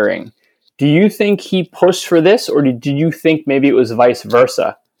hiring. Do you think he pushed for this, or did you think maybe it was vice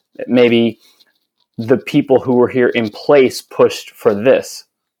versa? That maybe the people who were here in place pushed for this?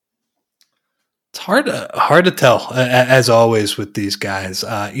 It's hard to tell, as always with these guys.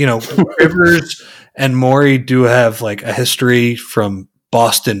 Rivers and Morey do have a history from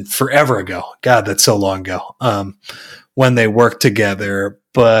Boston forever ago. God, that's so long ago. When they worked together,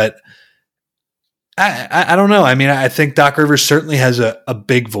 but I don't know. I mean, I think Doc Rivers certainly has a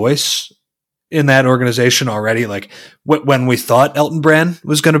big voice in that organization already. When we thought Elton Brand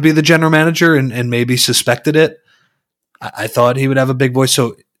was going to be the general manager and maybe suspected it, I thought he would have a big voice.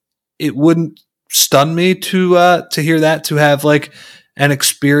 So it wouldn't stun me to hear that, to have an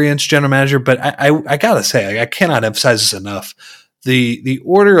experienced general manager. But I gotta say, I cannot emphasize this enough. The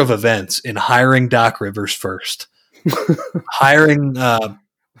order of events in hiring Doc Rivers first, hiring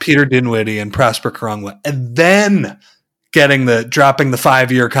Peter Dinwiddie and Prosper Karangwa, and then dropping the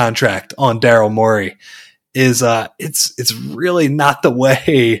 5-year contract on Daryl Morey is it's really not the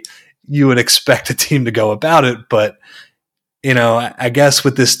way you would expect a team to go about it. But I guess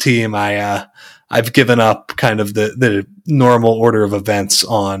with this team, I've given up kind of the normal order of events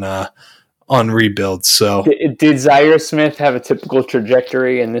on rebuild. So did Zaire Smith have a typical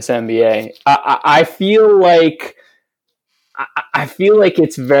trajectory in this NBA? I feel like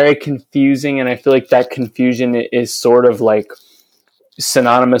it's very confusing, and I feel like that confusion is sort of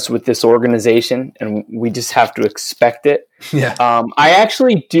synonymous with this organization, and we just have to expect it. Yeah. I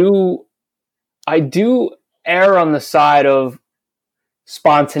do err on the side of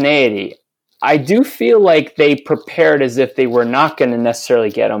spontaneity. I do feel like they prepared as if they were not going to necessarily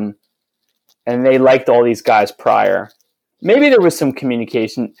get him, and they liked all these guys prior. Maybe there was some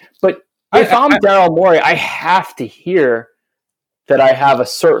communication, but if I'm Daryl Morey, I have to hear that I have a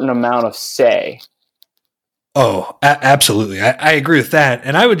certain amount of say. Oh, absolutely. I agree with that.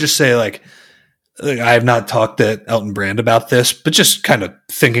 And I would just say, like, I have not talked to Elton Brand about this, but just kind of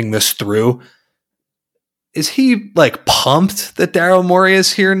thinking this through, is he like pumped that Daryl Morey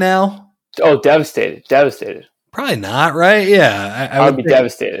is here now? Oh, devastated. Probably not, right? Yeah, I would be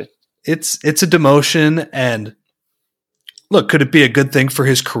devastated. It's a demotion, and look, could it be a good thing for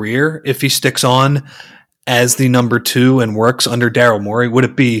his career if he sticks on as the number 2 and works under Daryl Morey? Would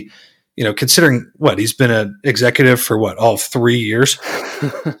it be, considering what he's been an executive for all 3 years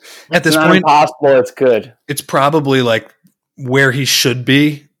at this point? Impossible. It's good. It's probably like where he should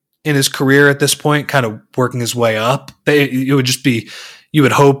be in his career at this point, kind of working his way up. It would just be, you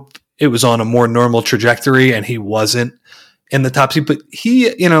would hope it was on a more normal trajectory and he wasn't in the top seat. But he,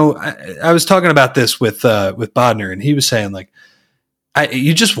 I was talking about this with Bodner, and he was saying, like,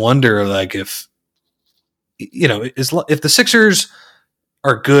 you just wonder, like, if the Sixers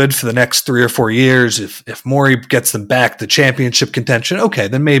are good for the next 3 or 4 years, if Morey gets them back to championship contention, okay,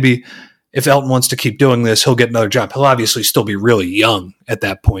 then maybe if Elton wants to keep doing this, he'll get another job. He'll obviously still be really young at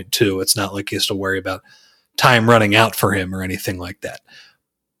that point too. It's not like he has to worry about time running out for him or anything like that.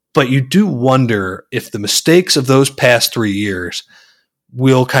 But you do wonder if the mistakes of those past 3 years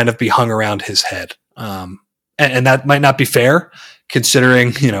will kind of be hung around his head. And that might not be fair,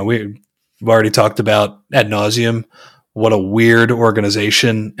 considering, we've already talked about ad nauseum what a weird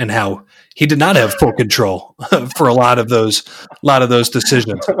organization and how he did not have full control for a lot of those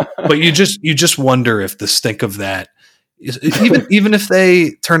decisions. But you just wonder if the stink of that is, even if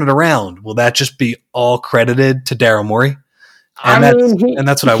they turn it around, will that just be all credited to Daryl Morey? And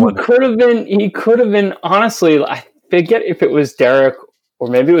that's what I wonder. He could have been, honestly, I forget if it was Derek or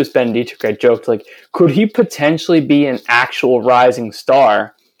maybe it was Ben Dietrich. I joked, like, could he potentially be an actual rising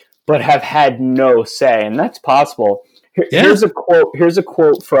star, but have had no say? And that's possible. Here's a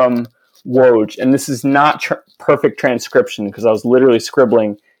quote from Woj, and this is not perfect transcription because I was literally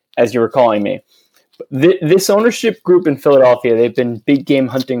scribbling as you were calling me. This ownership group in Philadelphia, they've been big game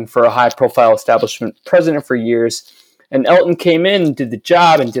hunting for a high-profile establishment president for years, and Elton came in and did the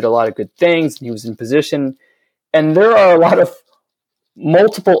job and did a lot of good things, and he was in position. And there are a lot of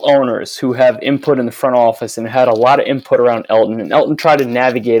multiple owners who have input in the front office and had a lot of input around Elton, and Elton tried to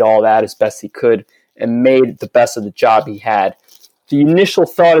navigate all that as best he could and made the best of the job he had. The initial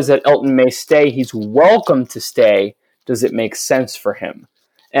thought is that Elton may stay. He's welcome to stay. Does it make sense for him?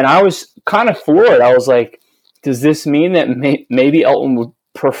 And I was kind of floored. I was like, does this mean that maybe Elton would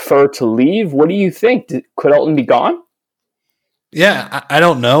prefer to leave? What do you think? Could Elton be gone? Yeah, I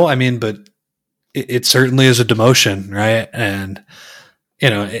don't know. I mean, but it certainly is a demotion, right? And,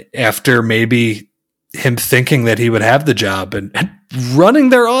 after maybe him thinking that he would have the job and running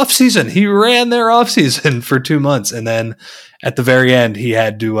their offseason. He ran their offseason for 2 months. And then at the very end, he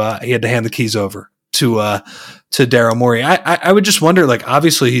had to hand the keys over to Daryl Morey. I would just wonder, like,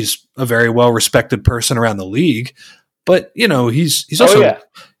 obviously he's a very well-respected person around the league, but he's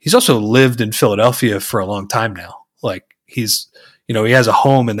also lived in Philadelphia for a long time now. Like, he has a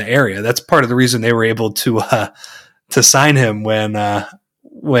home in the area. That's part of the reason they were able to sign him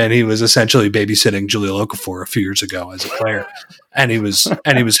when he was essentially babysitting Jahlil Okafor a few years ago as a player, and he was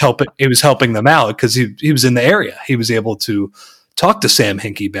helping them out because he was in the area. He was able to talk to Sam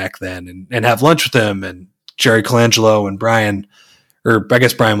Hinkie back then and have lunch with him, and Jerry Colangelo and Brian, or I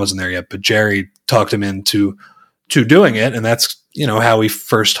guess Brian wasn't there yet, but Jerry talked him into doing it, and that's how he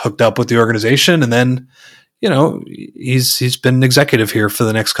first hooked up with the organization, and then he's been an executive here for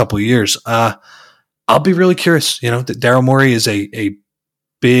the next couple of years. I'll be really curious. That Daryl Morey is a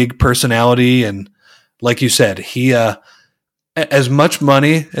big personality, and like you said, he as much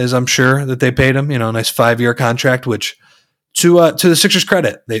money as I'm sure that they paid him, a nice 5-year contract, which to the Sixers'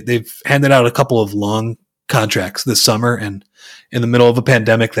 credit, they've handed out a couple of long contracts this summer, and in the middle of a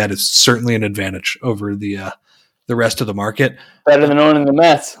pandemic, that is certainly an advantage over the rest of the market. Better than owning the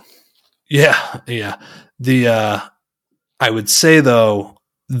Mets. Yeah. I would say though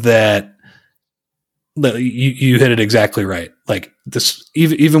that you hit it exactly right. Like, this,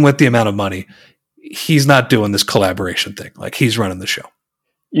 even with the amount of money, he's not doing this collaboration thing. Like, he's running the show.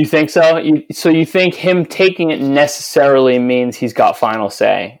 You think so? So you think him taking it necessarily means he's got final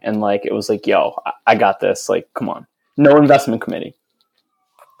say, and like it was like, yo, I got this. Like, come on, no investment committee.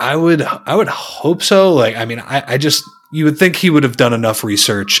 I would hope so. Like, I mean, you would think he would have done enough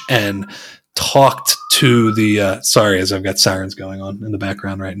research and talked to the. Sorry, as I've got sirens going on in the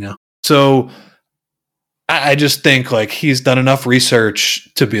background right now. So I just think like he's done enough research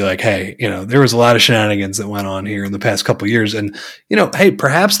to be like, hey, there was a lot of shenanigans that went on here in the past couple of years. And, hey,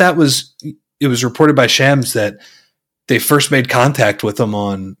 perhaps it was reported by Shams that they first made contact with him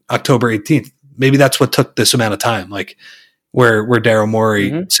on October 18th. Maybe that's what took this amount of time. Like where Daryl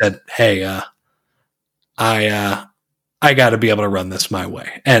Morey said, hey, I got to be able to run this my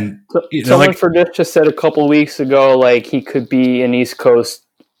way. And someone for this just said a couple of weeks ago, like he could be an East Coast,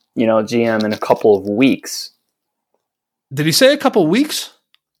 GM in a couple of weeks. Did he say a couple of weeks?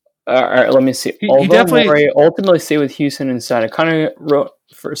 All right, let me see. Although Morey ultimately stayed with Houston inside, Connor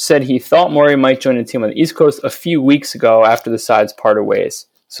said he thought Morey might join the team on the East Coast a few weeks ago after the sides parted ways.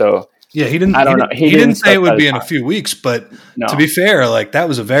 So yeah, he didn't. I don't know. He didn't say it would be in a few weeks, but to be fair, like that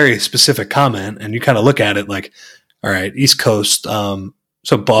was a very specific comment, and you kind of look at it like, all right, East Coast.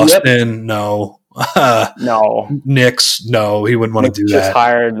 So Boston, no. No. Knicks, no. He wouldn't want to do that. Just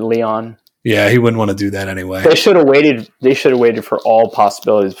hired Leon. Yeah, he wouldn't want to do that anyway. They should have waited. They should have waited for all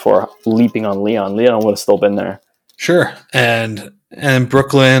possibilities before leaping on Leon. Leon would have still been there. Sure, and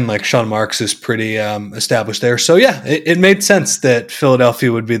Brooklyn, like Sean Marks, is pretty established there. So yeah, it made sense that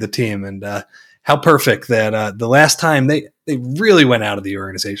Philadelphia would be the team, and how perfect that the last time they really went out of the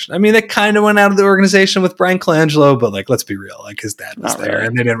organization. I mean, they kind of went out of the organization with Brian Colangelo, but like, let's be real, like his dad was there,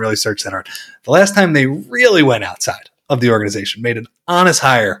 and they didn't really search that hard. The last time they really went outside of the organization, made an honest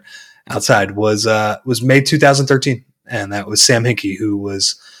hire outside, was May 2013, and that was Sam Hinkie, who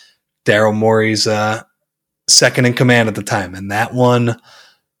was Daryl Morey's second in command at the time, and that one,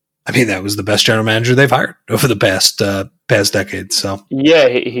 I mean, that was the best general manager they've hired over the past decade. So yeah,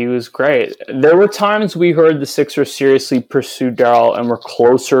 he was great. There were times we heard the Sixers seriously pursued Daryl and were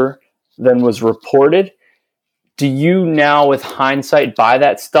closer than was reported. Do you now, with hindsight, buy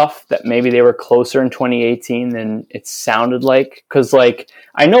that stuff that maybe they were closer in 2018 than it sounded like? Because, like,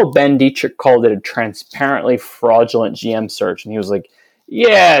 I know Ben Dietrich called it a transparently fraudulent GM search, and he was like,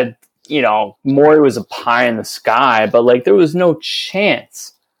 yeah, Morey was a pie in the sky, but, like, there was no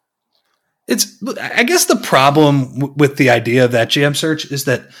chance. I guess the problem with the idea of that GM search is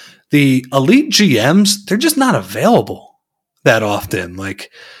that the elite GMs, they're just not available that often.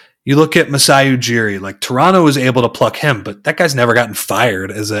 Like, you look at Masai Ujiri, like Toronto was able to pluck him, but that guy's never gotten fired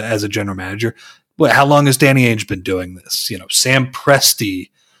as a general manager. Well, how long has Danny Ainge been doing this? Sam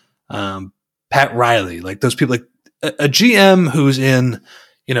Presti, Pat Riley, like those people, like a GM who's in,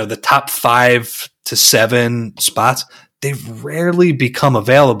 the top 5 to 7 spots, they've rarely become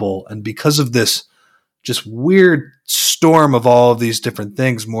available. And because of this just weird storm of all of these different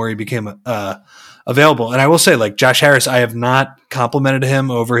things, Morey became available. And I will say, like, Josh Harris, I have not complimented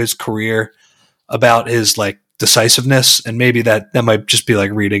him over his career about his like decisiveness. And maybe that might just be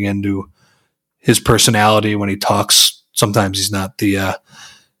like reading into his personality when he talks. Sometimes he's not the,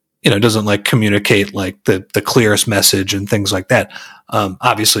 doesn't like communicate like the clearest message and things like that.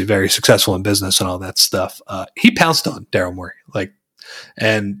 Obviously very successful in business and all that stuff. He pounced on Daryl Morey, like,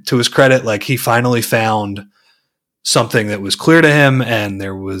 and to his credit, like he finally found something that was clear to him, and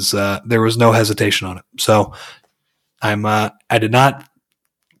there was no hesitation on it. So I did not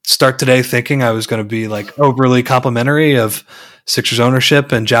start today thinking I was going to be like overly complimentary of Sixers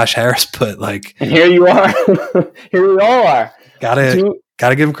ownership and Josh Harris, but like, and here you are. Here we all are.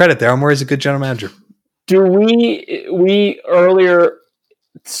 Gotta give him credit. Daryl Morey's a good general manager. Do we earlier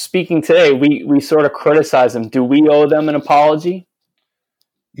speaking today, we sort of criticize them. Do we owe them an apology?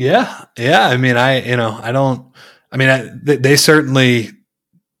 Yeah. I mean, they certainly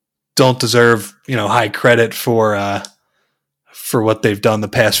don't deserve, high credit for what they've done the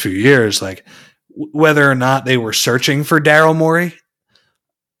past few years. Like whether or not they were searching for Daryl Morey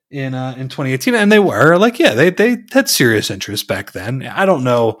in 2018, and they were like, yeah, they had serious interest back then. I don't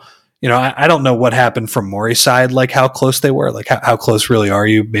know, I don't know what happened from Morey's side, like how close they were, like how close really are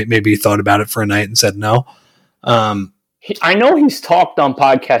you? Maybe he thought about it for a night and said no. I know he's talked on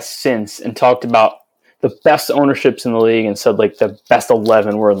podcasts since and talked about the best ownerships in the league and said like the best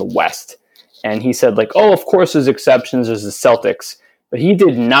 11 were in the West. And he said like, oh, of course there's exceptions, there's the Celtics, but he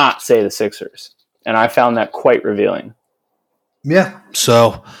did not say the Sixers. And I found that quite revealing. Yeah.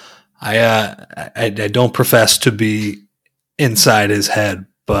 So I don't profess to be inside his head,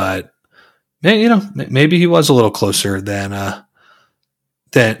 but maybe he was a little closer than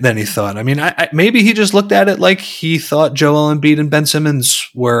he thought. I mean, maybe he just looked at it like he thought Joel Embiid and Ben Simmons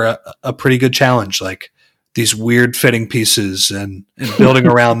were a pretty good challenge, like these weird fitting pieces and building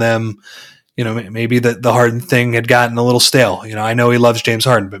around them. Maybe the Harden thing had gotten a little stale. I know he loves James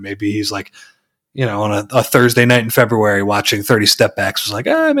Harden, but maybe he's like, on a Thursday night in February watching 30 step backs was like,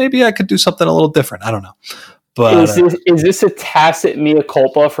 maybe I could do something a little different. I don't know. But is this a tacit mea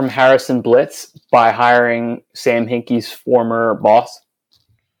culpa from Harrison Blitz by hiring Sam Hinkie's former boss?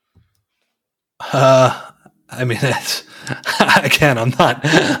 I mean, again, I'm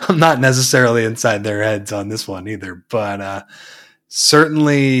not necessarily inside their heads on this one either, but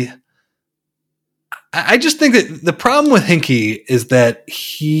certainly, I just think that the problem with Hinkie is that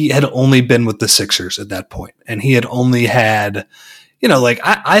he had only been with the Sixers at that point, and he had only had, like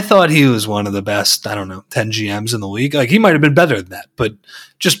I thought he was one of the best, 10 GMs in the league. Like he might have been better than that, but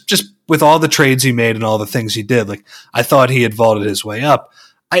just with all the trades he made and all the things he did, like I thought he had vaulted his way up.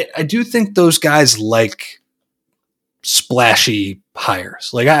 I do think those guys like splashy hires.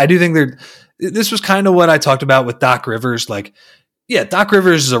 Like I do think this was kind of what I talked about with Doc Rivers. Like, yeah, Doc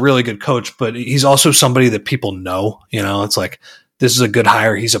Rivers is a really good coach, but he's also somebody that people know. It's like this is a good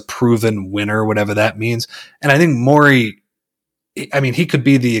hire. He's a proven winner, whatever that means. And I think Morey, I mean, he could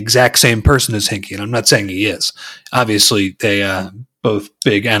be the exact same person as Hinkie, and I'm not saying he is. Obviously, they both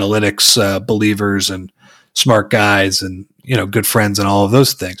big analytics believers and smart guys, and good friends and all of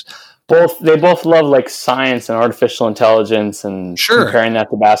those things. They both love like science and artificial intelligence and comparing that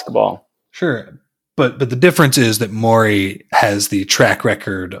to basketball. Sure. But the difference is that Morey has the track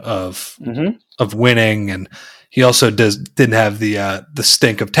record of winning, and he also didn't have the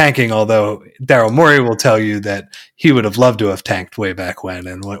stink of tanking, although Daryl Morey will tell you that he would have loved to have tanked way back when,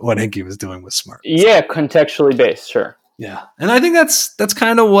 and what Hinkie was doing was smart. Yeah, contextually based, sure. Yeah. And I think that's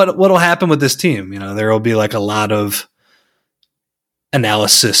kind of what'll happen with this team. There will be like a lot of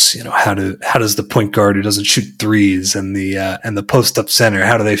analysis, how does the point guard who doesn't shoot threes and the post up center,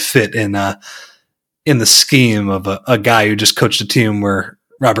 how do they fit in the scheme of a guy who just coached a team where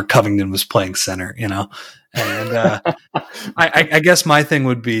Robert Covington was playing center, And I guess my thing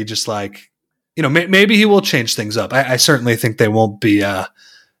would be just like, maybe he will change things up. I certainly think they won't be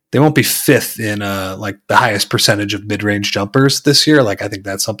fifth in like the highest percentage of mid-range jumpers this year. Like I think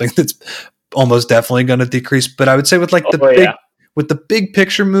that's something that's almost definitely going to decrease. But I would say with like with the big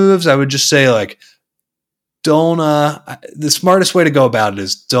picture moves, I would just say like, don't, the smartest way to go about it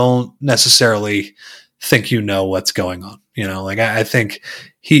is don't necessarily think what's going on. Like I think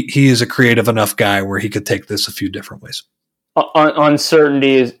he is a creative enough guy where he could take this a few different ways.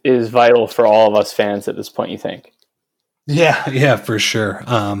 Uncertainty is vital for all of us fans at this point, you think? Yeah, for sure.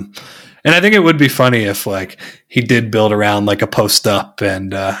 And I think it would be funny if like he did build around like a post up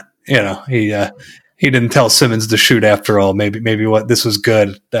and, he didn't tell Simmons to shoot after all. Maybe what this was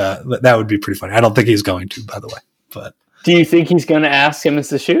good. That would be pretty funny. I don't think he's going to, by the way. But do you think he's going to ask Simmons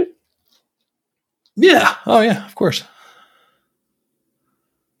to shoot? Yeah. Oh, yeah. Of course.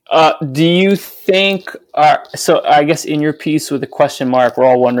 Do you think? So I guess in your piece with a question mark, we're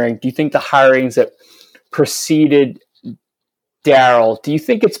all wondering: do you think the hirings that preceded Daryl? Do you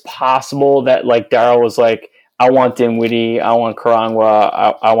think it's possible that like Daryl was like, "I want Dinwiddie, I want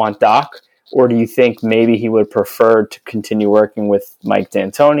Karangwa, I want Doc"? Or do you think maybe he would prefer to continue working with Mike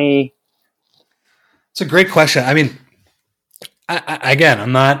D'Antoni? It's a great question. I mean,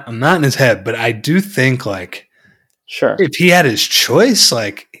 I'm not in his head, but I do think like, sure, if he had his choice,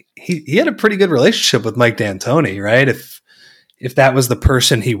 like he had a pretty good relationship with Mike D'Antoni, right? If that was the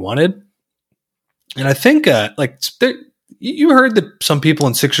person he wanted, and I think you heard that some people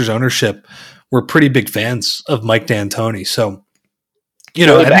in Sixers ownership were pretty big fans of Mike D'Antoni, so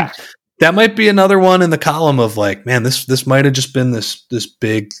I think that might be another one in the column of like, man, this might have just been this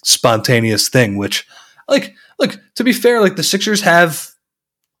big spontaneous thing, which like, look, to be fair, like the Sixers have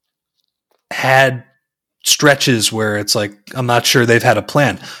had stretches where it's like, I'm not sure they've had a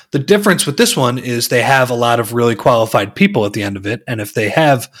plan. The difference with this one is they have a lot of really qualified people at the end of it. And if they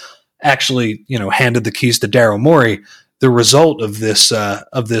have actually, handed the keys to Daryl Morey, the result of this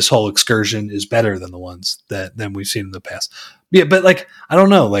whole excursion is better than the ones than we've seen in the past. Yeah, but like I don't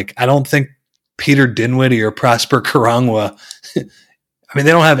know, like I don't think Peter Dinwiddie or Prosper Karangwa. I mean,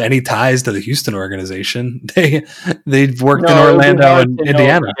 they don't have any ties to the Houston organization. They've worked in Orlando and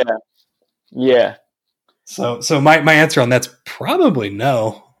Indiana. Yeah. So my answer on that's probably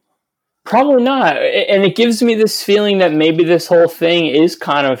no. Probably not, and it gives me this feeling that maybe this whole thing is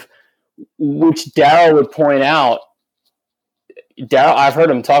kind of, which Daryl would point out. Daryl, I've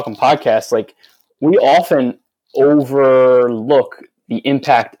heard him talk on podcasts. Like we often overlook the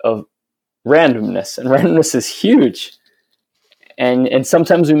impact of randomness, and randomness is huge. And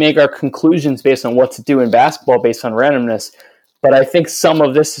sometimes we make our conclusions based on what to do in basketball based on randomness. But I think some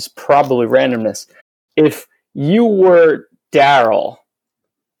of this is probably randomness. If you were Daryl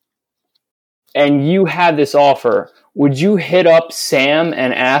and you had this offer, would you hit up Sam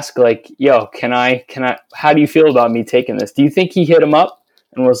and ask like, yo, can I, how do you feel about me taking this? Do you think he hit him up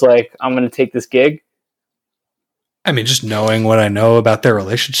and was like, I'm going to take this gig? I mean, just knowing what I know about their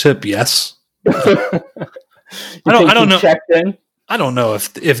relationship, yes. I don't know. Checked in? I don't know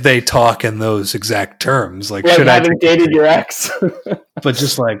if they talk in those exact terms. Like should having dated your ex? But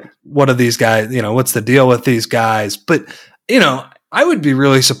just like, what are these guys? What's the deal with these guys? But I would be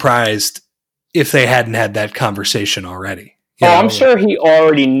really surprised if they hadn't had that conversation already. I'm sure he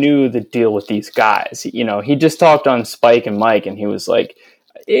already knew the deal with these guys. He just talked on Spike and Mike, and he was like,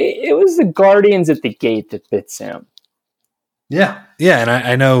 it was the Guardians at the gate that bit Sam. Yeah. Yeah. And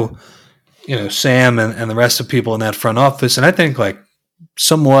I know, Sam and the rest of people in that front office, and I think like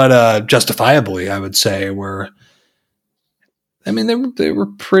somewhat justifiably, I would say, they were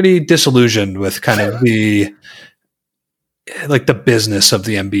pretty disillusioned with kind of the business of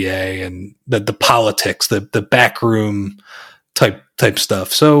the NBA and the politics, the backroom type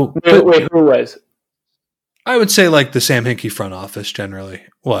stuff. So wait, who was? I would say like the Sam Hinkie front office generally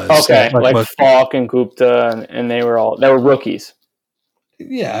was. Okay, like Falk and Gupta, and they were rookies.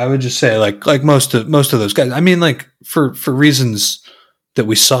 Yeah, I would just say like most of those guys. I mean, like for reasons that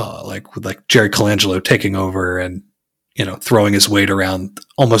we saw, like with like Jerry Colangelo taking over and throwing his weight around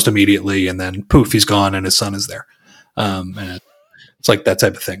almost immediately, and then poof, he's gone, and his son is there. And it's like that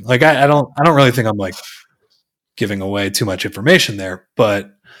type of thing. Like I don't really think I'm like giving away too much information there, but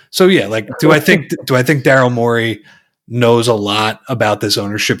so yeah, like do I think Daryl Morey knows a lot about this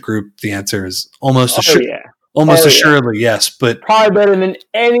ownership group? The answer is almost assuredly yes, but probably better than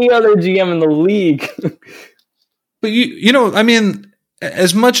any other GM in the league. But I mean,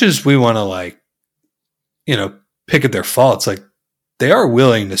 as much as we want to like, pick at their faults, like they are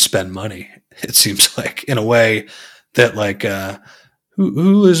willing to spend money. It seems like in a way that like,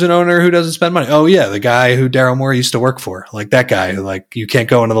 who is an owner who doesn't spend money? Oh yeah, the guy who Daryl Morey used to work for, like that guy who like you can't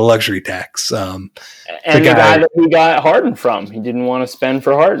go into the luxury tax. And the guy that he got Harden from, he didn't want to spend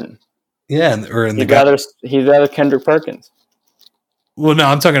for Harden. Yeah, he'd rather Kendrick Perkins. Well, no,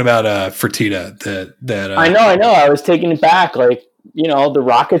 I'm talking about Fertitta. That I know. I was taking it back. Like the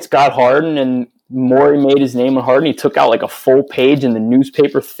Rockets got Harden, and Morey made his name on Harden. He took out like a full page in the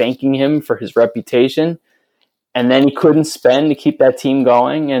newspaper thanking him for his reputation. And then he couldn't spend to keep that team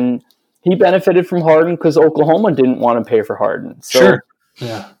going, and he benefited from Harden because Oklahoma didn't want to pay for Harden. So sure,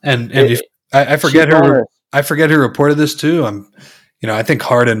 yeah, I forget who reported this too. I think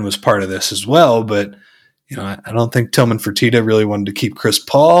Harden was part of this as well, but I don't think Tillman Fertitta really wanted to keep Chris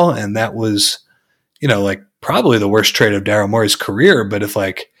Paul, and that was like probably the worst trade of Daryl Morey's career. But if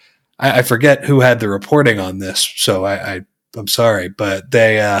like I forget who had the reporting on this, so I'm sorry, but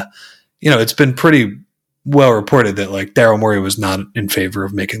they it's been pretty well reported that like Daryl Morey was not in favor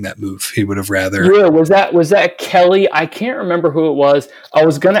of making that move. He would have rather. Yeah, was that Kelly? I can't remember who it was. I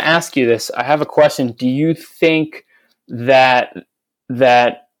was going to ask you this. I have a question. Do you think that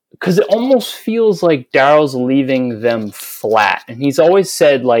because it almost feels like Daryl's leaving them flat, and he's always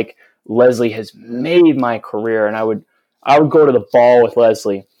said like Leslie has made my career, and I would go to the ball with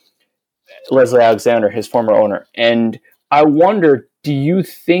Leslie Alexander, his former owner, and I wonder, do you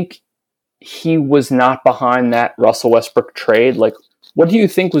think he was not behind that Russell Westbrook trade? Like, what do you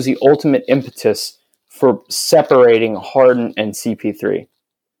think was the ultimate impetus for separating Harden and CP3?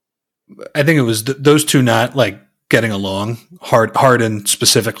 I think it was those two not like getting along. Harden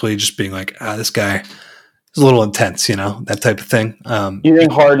specifically just being like, this guy is a little intense, that type of thing. You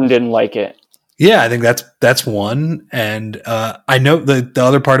think Harden didn't like it? Yeah, I think that's one. And I know the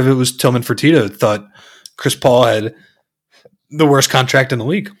other part of it was Tillman Fertitta thought Chris Paul had the worst contract in the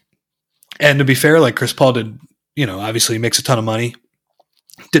league. And to be fair, like Chris Paul did, obviously he makes a ton of money.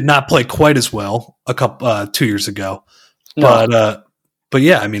 Did not play quite as well 2 years ago, no. But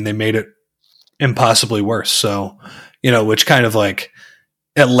yeah, I mean they made it impossibly worse. So which kind of like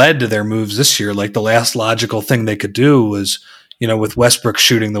it led to their moves this year. Like the last logical thing they could do was, with Westbrook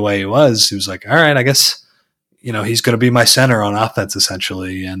shooting the way he was like, all right, I guess he's going to be my center on offense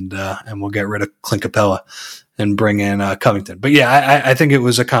essentially, and we'll get rid of Clint Capella and bring in Covington. But yeah, I think it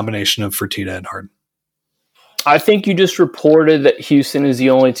was a combination of Fertitta and Harden. I think you just reported that Houston is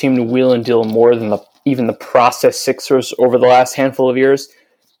the only team to wheel and deal more than even the process Sixers over the last handful of years.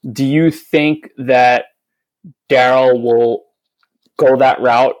 Do you think that Daryl will go that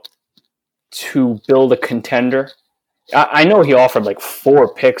route to build a contender? I know he offered like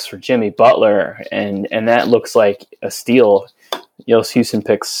 4 picks for Jimmy Butler, and that looks like a steal. Those Houston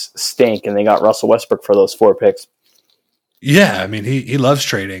picks stink, and they got Russell Westbrook for those 4 picks. Yeah, I mean, he loves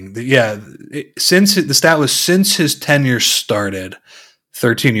trading. Since his tenure started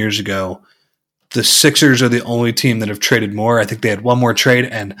 13 years ago, the Sixers are the only team that have traded more. I think they had one more trade,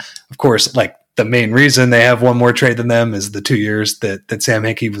 and of course, like the main reason they have one more trade than them is the 2 years that Sam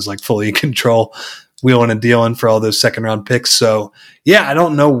Hinkie was like fully in control. wheeling and dealing for all those second round picks. So yeah, I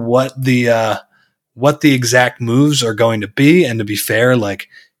don't know what the exact moves are going to be. And to be fair, like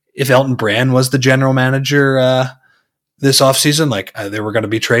if Elton Brand was the general manager this offseason, like there were going to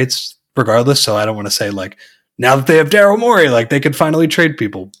be trades regardless. So I don't want to say like now that they have Daryl Morey, like they could finally trade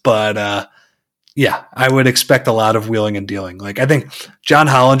people. But yeah, I would expect a lot of wheeling and dealing. Like I think John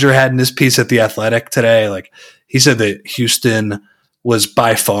Hollinger had in his piece at The Athletic today, like he said that Houston was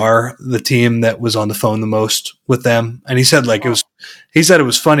by far the team that was on the phone the most with them. And he said like he said it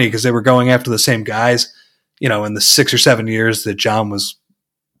was funny because they were going after the same guys, you know, in the 6 or 7 years that John was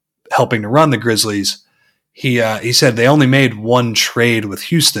helping to run the Grizzlies. He said they only made one trade with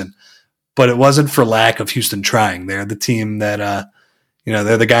Houston, but it wasn't for lack of Houston trying. They're the team that,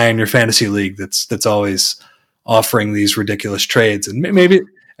 they're the guy in your fantasy league that's always offering these ridiculous trades, and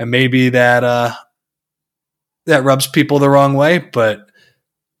maybe that rubs people the wrong way. But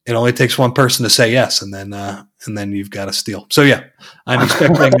it only takes one person to say yes, and then you've got to steal. So yeah,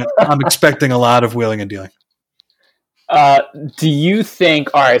 I'm expecting a lot of wheeling and dealing. Do you think?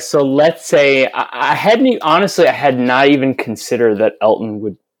 All right, so let's say I had not even considered that Elton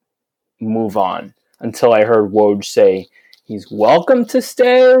would move on until I heard Woj say he's welcome to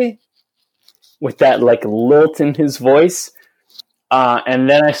stay with that like lilt in his voice. And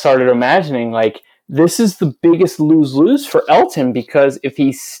then I started imagining like this is the biggest lose-lose for Elton, because if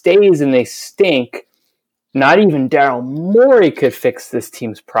he stays and they stink, not even Daryl Morey could fix this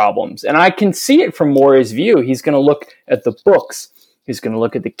team's problems. And I can see it from Morey's view. He's going to look at the books. He's going to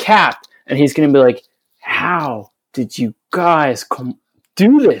look at the cap, and he's going to be like, how did you guys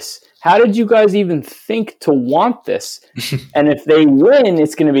do this? How did you guys even think to want this? And if they win,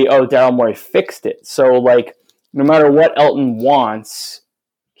 it's going to be, oh, Daryl Morey fixed it. So, like, no matter what Elton wants,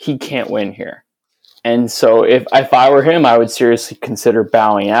 he can't win here. And so if I were him, I would seriously consider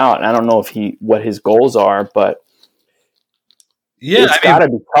bowing out. And I don't know what his goals are, but yeah, it's got to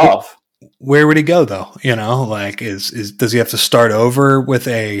be tough. Where would he go though? You know, like does he have to start over with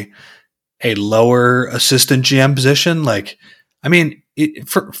a lower assistant GM position? Like, I mean,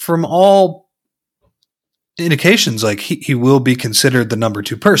 from all indications, like he will be considered the number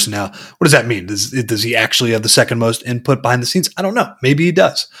 2 person. Now, what does that mean? Does he actually have the second most input behind the scenes? I don't know. Maybe he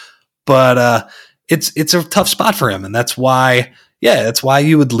does, but it's a tough spot for him, and that's why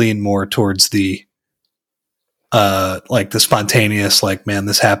you would lean more towards the like the spontaneous, like, man,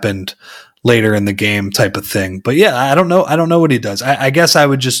 this happened later in the game type of thing. But yeah, I don't know what he does. I guess I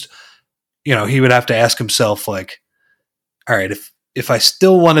would just, he would have to ask himself, like, all right, if I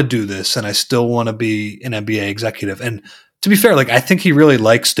still want to do this and I still want to be an NBA executive, and to be fair, like, I think he really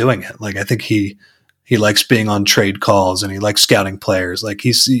likes doing it. Like, I think he likes being on trade calls and he likes scouting players. Like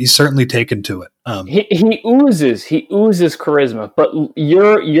he's certainly taken to it. He oozes charisma, but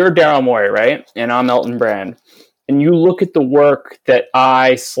you're Daryl Morey, right? And I'm Elton Brand. And you look at the work that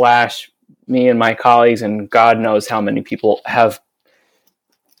me and my colleagues and God knows how many people have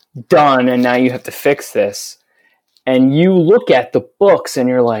done, and now you have to fix this. And you look at the books and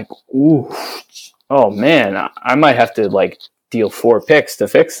you're like, ooh, oh man, I might have to like deal 4 picks to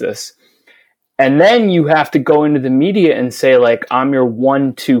fix this. And then you have to go into the media and say, like, I'm your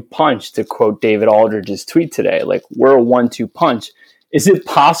 1-2 punch, to quote David Aldridge's tweet today. Like, we're a 1-2 punch. Is it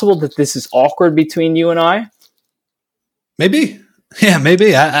possible that this is awkward between you and I? Maybe. Yeah,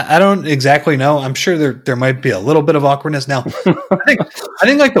 maybe. I don't exactly know. I'm sure there might be a little bit of awkwardness. Now, I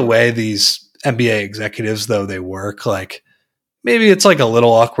think like the way these NBA executives, though, they work, like, maybe it's like a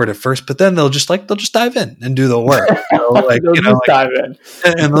little awkward at first, but then they'll just dive in and do the work. Dive in,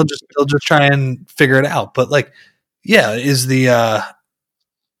 and they'll just try and figure it out. But like, yeah, is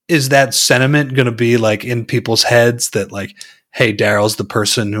that sentiment going to be like in people's heads that like, hey, Daryl's the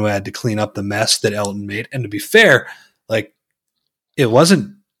person who had to clean up the mess that Elton made? And to be fair, like, it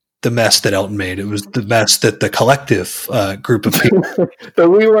wasn't the mess that Elton made; it was the mess that the collective group of people, the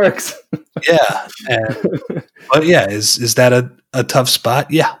reworks. Yeah, but yeah, is that a tough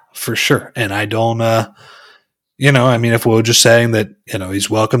spot? Yeah, for sure. And I don't, I mean, if we're just saying that, he's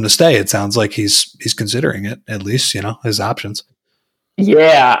welcome to stay, it sounds like he's considering it, at least, his options.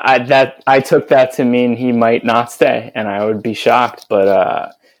 Yeah, I took that to mean he might not stay, and I would be shocked,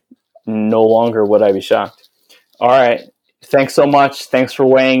 but no longer would I be shocked. All right. Thanks so much. Thanks for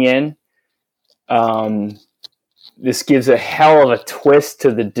weighing in. This gives a hell of a twist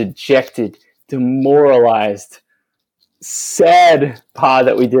to the dejected, demoralized, sad pod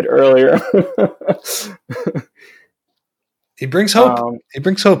that we did earlier. He brings hope.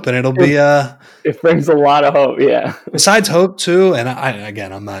 And it'll be it brings a lot of hope. Yeah. Besides hope too, and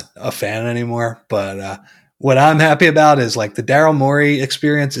I'm not a fan anymore, but what I'm happy about is like the Daryl Morey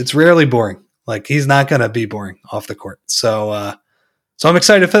experience. It's rarely boring. Like, he's not going to be boring off the court. So I'm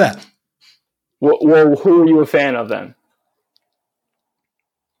excited for that. Well, who are you a fan of then?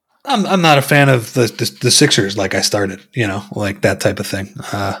 I'm not a fan of the Sixers like I started, like that type of thing.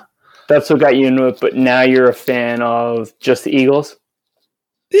 That's what got you into it, but now you're a fan of just the Eagles?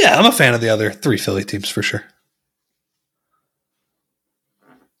 Yeah, I'm a fan of the other 3 Philly teams for sure.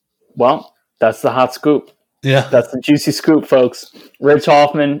 Well, that's the hot scoop. Yeah. That's the juicy scoop, folks. Rich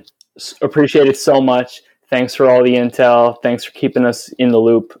Hoffman, appreciate it so much. Thanks for all the intel. Thanks for keeping us in the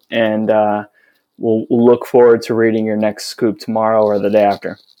loop. And we'll look forward to reading your next scoop tomorrow or the day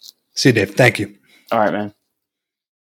after. See you, Dave. Thank you. All right, man.